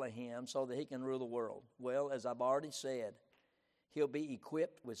follow him so that he can rule the world? Well, as I've already said, he'll be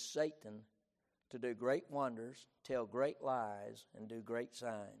equipped with Satan to do great wonders, tell great lies, and do great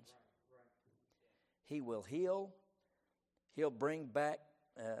signs. He will heal. He'll bring back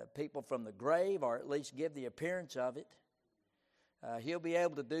people from the grave, or at least give the appearance of it. He'll be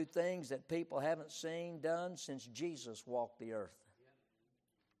able to do things that people haven't seen done since Jesus walked the earth.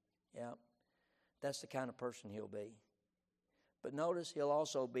 Yeah, that's the kind of person he'll be. But notice he'll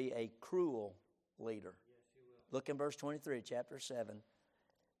also be a cruel leader. Look in verse 23, chapter 7.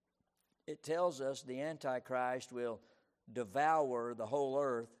 It tells us the Antichrist will devour the whole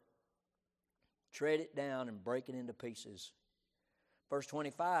earth, tread it down, and break it into pieces. Verse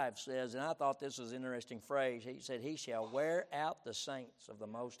 25 says, and I thought this was an interesting phrase, he said, he shall wear out the saints of the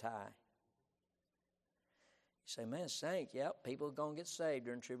Most High. You say, man, saints, yep, people are going to get saved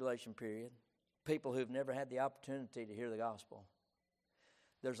during the tribulation period. People who've never had the opportunity to hear the gospel.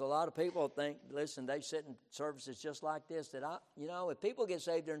 There's a lot of people who think, listen, they sit in services just like this, that if people get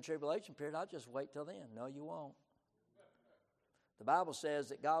saved during the tribulation period, I'll just wait till then. No, you won't. The Bible says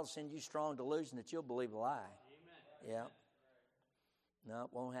that God will send you strong delusion that you'll believe a lie. Amen. Yeah. No, it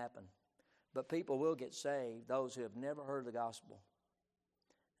won't happen. But people will get saved, those who have never heard the gospel.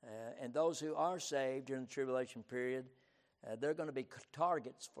 And those who are saved during the tribulation period, they're going to be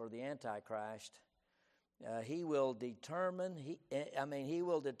targets for the Antichrist. He will determine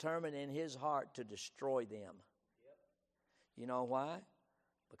in his heart to destroy them. Yep. You know why?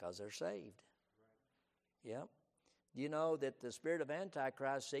 Because they're saved. Right. Yep. You know that the spirit of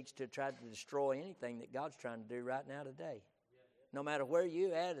Antichrist seeks to try to destroy anything that God's trying to do right now today. No matter where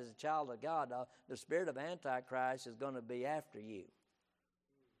you at as a child of God, the spirit of Antichrist is going to be after you.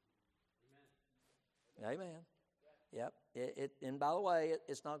 Amen. Yep. And by the way,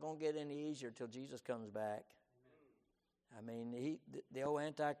 it's not going to get any easier until Jesus comes back. I mean, the old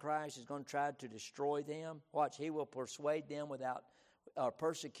Antichrist is going to try to destroy them. Watch, he will persecute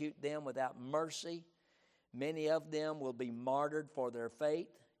them without mercy. Many of them will be martyred for their faith.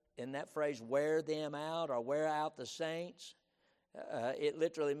 And that phrase, wear them out or wear out the saints, it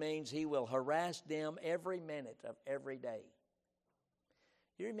literally means he will harass them every minute of every day.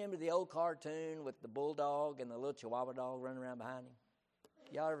 You remember the old cartoon with the bulldog and the little chihuahua dog running around behind him?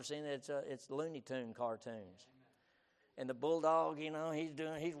 Y'all ever seen it? It's Looney Tune cartoons. And the bulldog,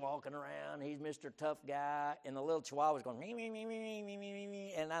 he's walking around. He's Mr. Tough Guy. And the little chihuahua's going, me, me, me, me, me, me, me,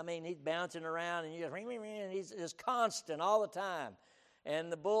 me. And I mean, he's bouncing around and and he's just constant all the time.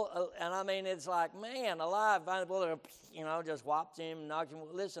 And the bull, it's like, man, alive, find the bull, just whops him, knocks him.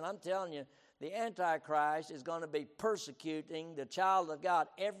 Listen, I'm telling you, the Antichrist is going to be persecuting the child of God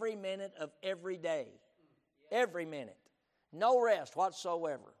every minute of every day. Every minute. No rest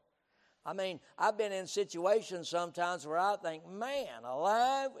whatsoever. I mean, I've been in situations sometimes where I think, man,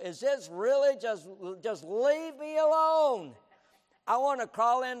 alive, is this really just leave me alone? I want to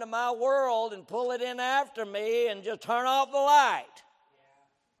crawl into my world and pull it in after me and just turn off the light.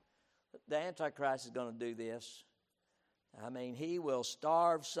 The Antichrist is going to do this. I mean, he will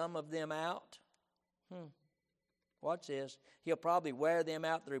starve some of them out. Watch this. He'll probably wear them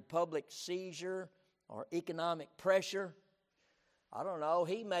out through public seizure or economic pressure. I don't know.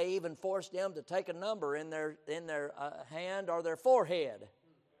 He may even force them to take a number in their hand or their forehead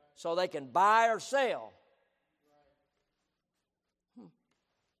so they can buy or sell.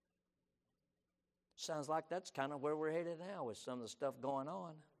 Sounds like that's kind of where we're headed now with some of the stuff going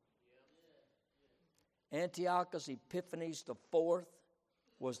on. Antiochus Epiphanes IV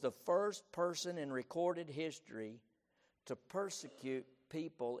was the first person in recorded history to persecute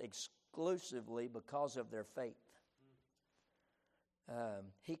people exclusively because of their faith.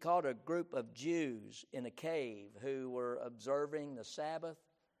 He caught a group of Jews in a cave who were observing the Sabbath,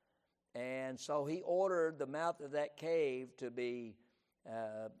 and so he ordered the mouth of that cave to be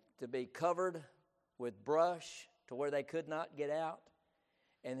covered with brush to where they could not get out,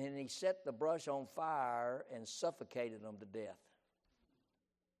 and then he set the brush on fire and suffocated them to death,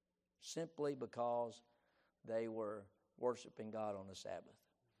 simply because they were worshiping God on the Sabbath.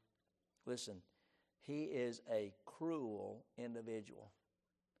 Listen, he is a cruel individual.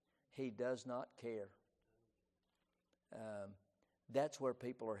 He does not care. That's where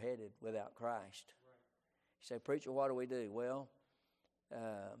people are headed without Christ. You say, preacher, what do we do? Well,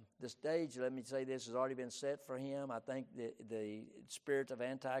 the stage, let me say this, has already been set for him. I think the spirit of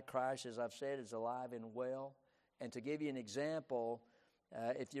Antichrist, as I've said, is alive and well. And to give you an example,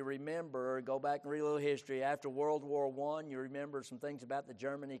 if you remember, go back and read a little history. After World War I, you remember some things about the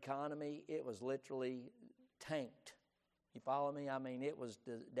German economy. It was literally tanked. You follow me? I mean, it was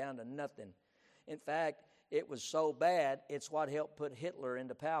down to nothing. In fact, it was so bad, it's what helped put Hitler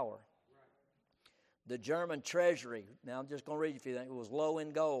into power. The German treasury, now I'm just going to read you a few things, it was low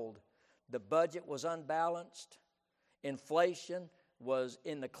in gold. The budget was unbalanced. Inflation was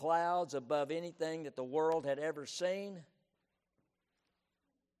in the clouds above anything that the world had ever seen.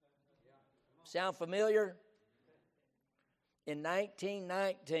 Sound familiar? In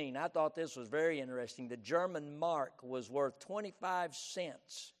 1919, I thought this was very interesting. The German mark was worth 25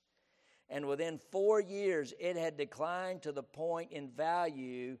 cents. And within 4 years, it had declined to the point in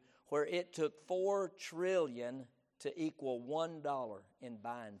value where it took 4 trillion to equal $1 in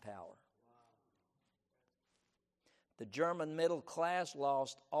buying power. The German middle class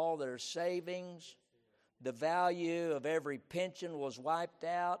lost all their savings. The value of every pension was wiped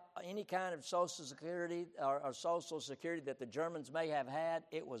out. Any kind of Social Security or Social Security that the Germans may have had,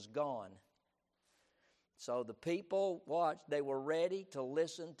 it was gone. So the people watched. They were ready to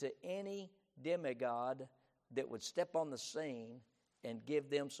listen to any demigod that would step on the scene and give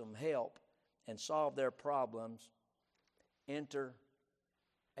them some help and solve their problems. Enter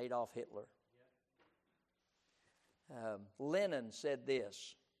Adolf Hitler. Lenin said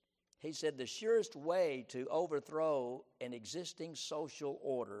this. He said, the surest way to overthrow an existing social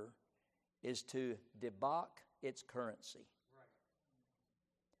order is to debauch its currency. Right.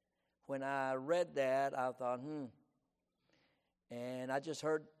 When I read that, I thought, And I just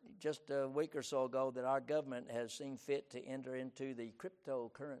heard just a week or so ago that our government has seen fit to enter into the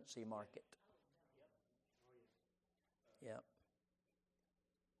cryptocurrency market. Yep.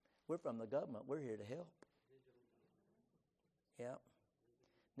 We're from the government. We're here to help. Yep.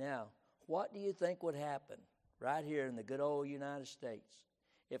 Now, what do you think would happen right here in the good old United States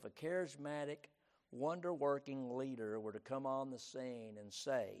if a charismatic, wonder-working leader were to come on the scene and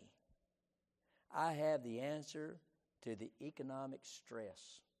say, I have the answer to the economic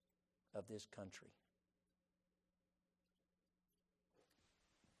stress of this country?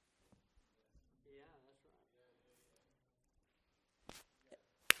 Yeah, that's right.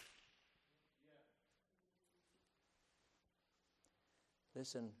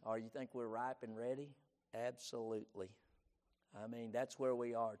 Listen, you think we're ripe and ready? Absolutely. I mean, that's where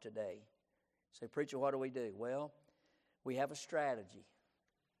we are today. Say, preacher, what do we do? Well, we have a strategy.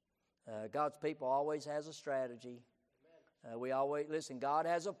 God's people always has a strategy. We always, listen, God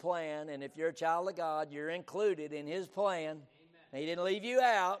has a plan, and if you're a child of God, you're included in His plan. Amen. He didn't leave you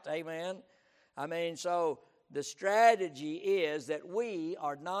out. Amen. I mean, so the strategy is that we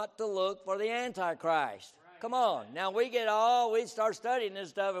are not to look for the Antichrist. Come on. Now we start studying this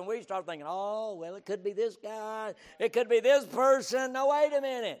stuff and we start thinking, well, it could be this guy. It could be this person. No, wait a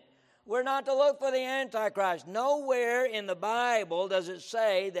minute. We're not to look for the Antichrist. Nowhere in the Bible does it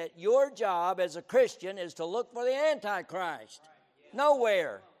say that your job as a Christian is to look for the Antichrist.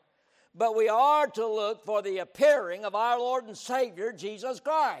 Nowhere. But we are to look for the appearing of our Lord and Savior, Jesus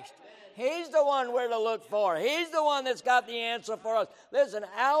Christ. He's the one we're to look for. He's the one that's got the answer for us. Listen,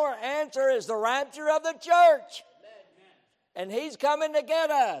 our answer is the rapture of the church. And He's coming to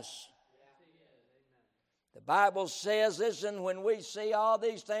get us. The Bible says, listen, when we see all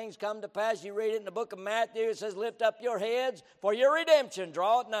these things come to pass, you read it in the book of Matthew, it says, lift up your heads, for your redemption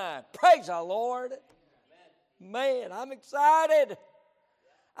draweth nigh. Praise the Lord. Man, I'm excited.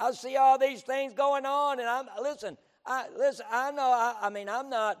 I see all these things going on, and I'm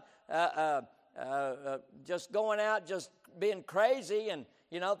not just going out, just being crazy and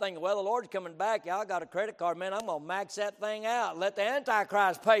Thinking, well, the Lord's coming back. Y'all got a credit card, man. I'm going to max that thing out. Let the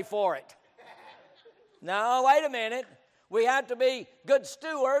Antichrist pay for it. No, wait a minute. We have to be good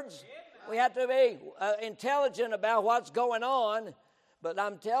stewards. We have to be intelligent about what's going on. But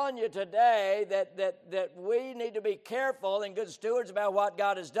I'm telling you today that we need to be careful and good stewards about what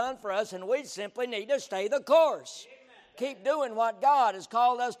God has done for us, and we simply need to stay the course. Keep doing what God has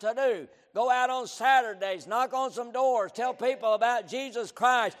called us to do. Go out on Saturdays, knock on some doors, tell people about Jesus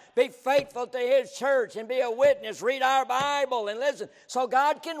Christ. Be faithful to His church and be a witness. Read our Bible and listen so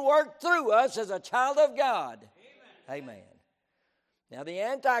God can work through us as a child of God. Amen. Now the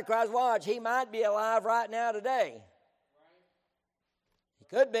Antichrist, watch, he might be alive right now today. He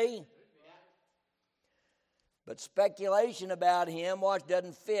could be. But speculation about him, watch,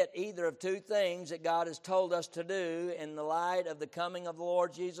 doesn't fit either of two things that God has told us to do in the light of the coming of the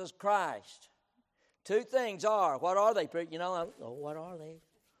Lord Jesus Christ. Two things are, what are they? What are they?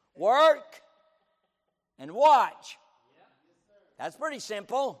 Work and watch. That's pretty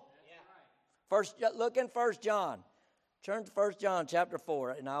simple. Look in 1 John. Turn to 1 John chapter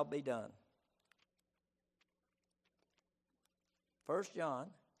 4 and I'll be done. 1 John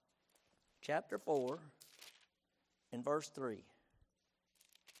chapter 4 and verse 3.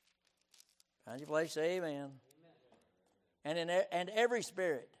 Find your place, say amen. And every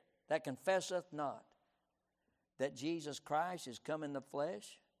spirit that confesseth not that Jesus Christ is come in the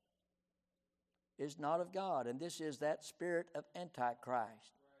flesh is not of God. And this is that spirit of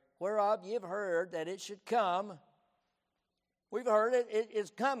Antichrist, whereof ye have heard that it should come. We've heard it. It's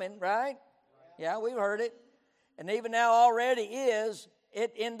coming, right? Yeah, we've heard it. And even now already is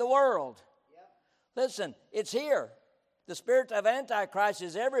it in the world. Listen, it's here. The spirit of Antichrist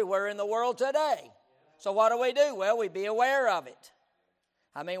is everywhere in the world today. So what do? Well, we be aware of it.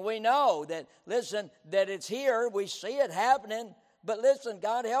 I mean, we know that, listen, that it's here. We see it happening. But listen,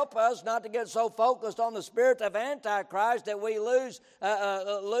 God help us not to get so focused on the spirit of Antichrist that we lose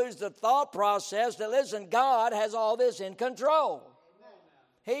the thought process that, listen, God has all this in control.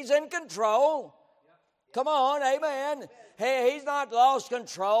 He's in control. Come on, amen. Hey, He's not lost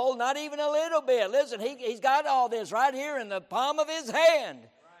control, not even a little bit. Listen, He's got all this right here in the palm of His hand.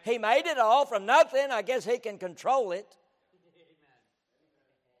 He made it all from nothing. I guess He can control it.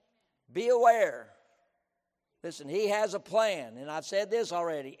 Be aware. Listen, He has a plan, and I've said this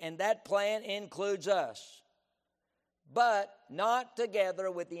already, and that plan includes us, but not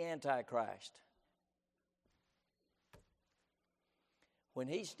together with the Antichrist. When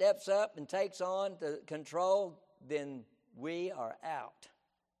he steps up and takes on the control, then we are out.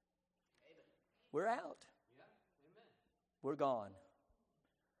 We're out. We're gone.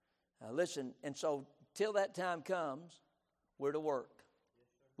 Listen, and so till that time comes, we're to work.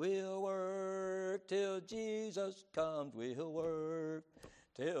 We'll work till Jesus comes. We'll work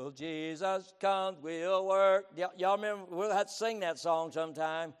till Jesus comes. We'll work. Y'all remember, we'll have to sing that song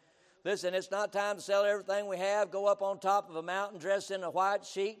sometime. Listen, it's not time to sell everything we have, go up on top of a mountain dressed in a white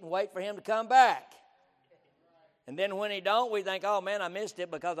sheet and wait for Him to come back. And then when He don't, we think, oh man, I missed it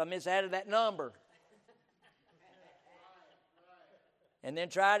because I misadded that number. And then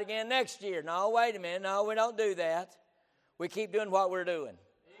try it again next year. No, wait a minute. No, we don't do that. We keep doing what we're doing.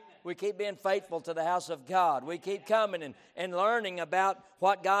 We keep being faithful to the house of God. We keep coming and learning about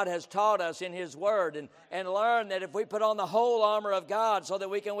what God has taught us in His Word and learn that if we put on the whole armor of God so that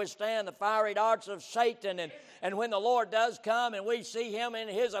we can withstand the fiery darts of Satan and when the Lord does come and we see Him in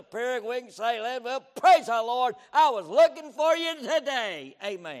His appearing, we can say, well, praise our Lord, I was looking for you today.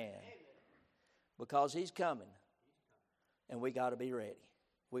 Amen. Because He's coming and we got to be ready.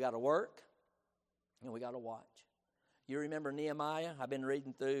 We got to work and we got to watch. You remember Nehemiah? I've been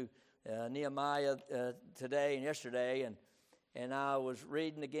reading through Nehemiah today and yesterday, and I was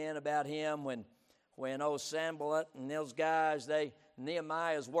reading again about him when old Sanballat and those guys,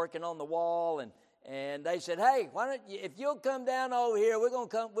 Nehemiah's working on the wall, and they said, hey, why don't you, if you'll come down over here, we're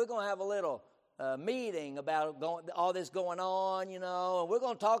gonna have a little meeting about all this going on, and we're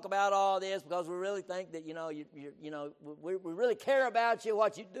going to talk about all this because we really think that we really care about you,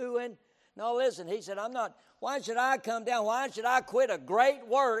 what you're doing. No, listen, he said, why should I come down? Why should I quit a great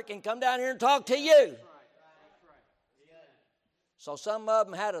work and come down here and talk to you? That's right. So some of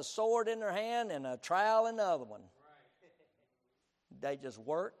them had a sword in their hand and a trowel in the other one. They just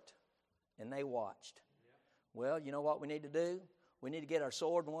worked and they watched. Well, you know what we need to do? We need to get our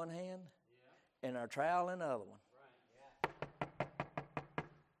sword in one hand and our trowel in the other one.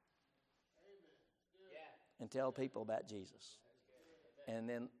 And tell people about Jesus.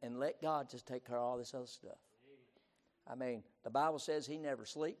 And let God just take care of all this other stuff. I mean, the Bible says He never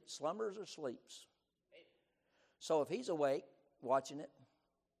slumbers or sleeps. So if He's awake, watching it,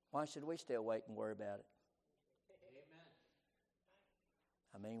 Why should we stay awake and worry about it?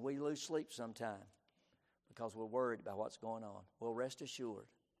 I mean, we lose sleep sometime because we're worried about what's going on. Well, rest assured,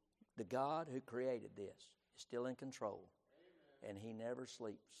 the God who created this is still in control, and He never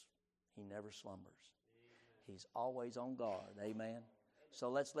sleeps. He never slumbers. He's always on guard. Amen. So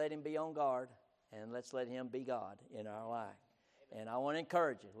let's let Him be on guard, and let's let Him be God in our life. And I want to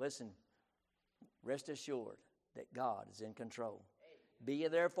encourage you, listen, rest assured that God is in control. Be ye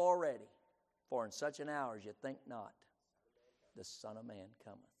therefore ready, for in such an hour as you think not, the Son of Man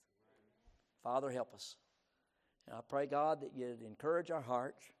cometh. Father, help us. And I pray, God, that you'd encourage our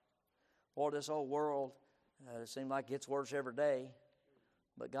hearts. Lord, this whole world seems like it gets worse every day.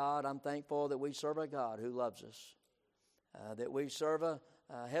 But God, I'm thankful that we serve a God who loves us. That we serve a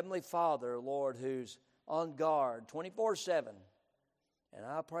Heavenly Father, Lord, who's on guard 24/7. And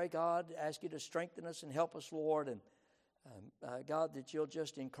I pray, God, ask you to strengthen us and help us, Lord. And God, that you'll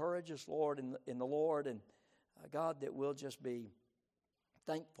just encourage us, Lord, in the Lord. And God, that we'll just be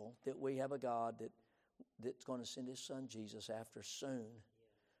thankful that we have a God that's going to send His Son Jesus after soon.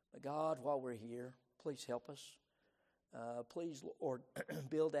 But God, while we're here, please help us. Please, Lord,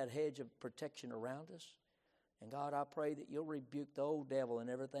 build that hedge of protection around us. And God, I pray that you'll rebuke the old devil and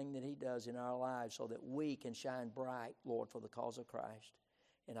everything that he does in our lives so that we can shine bright, Lord, for the cause of Christ.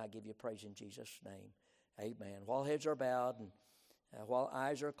 And I give you praise in Jesus' name. Amen. While heads are bowed and while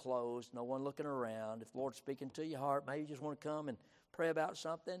eyes are closed, no one looking around, if the Lord's speaking to your heart, maybe you just want to come and pray about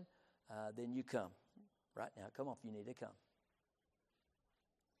something, then you come right now. Come on if you need to come.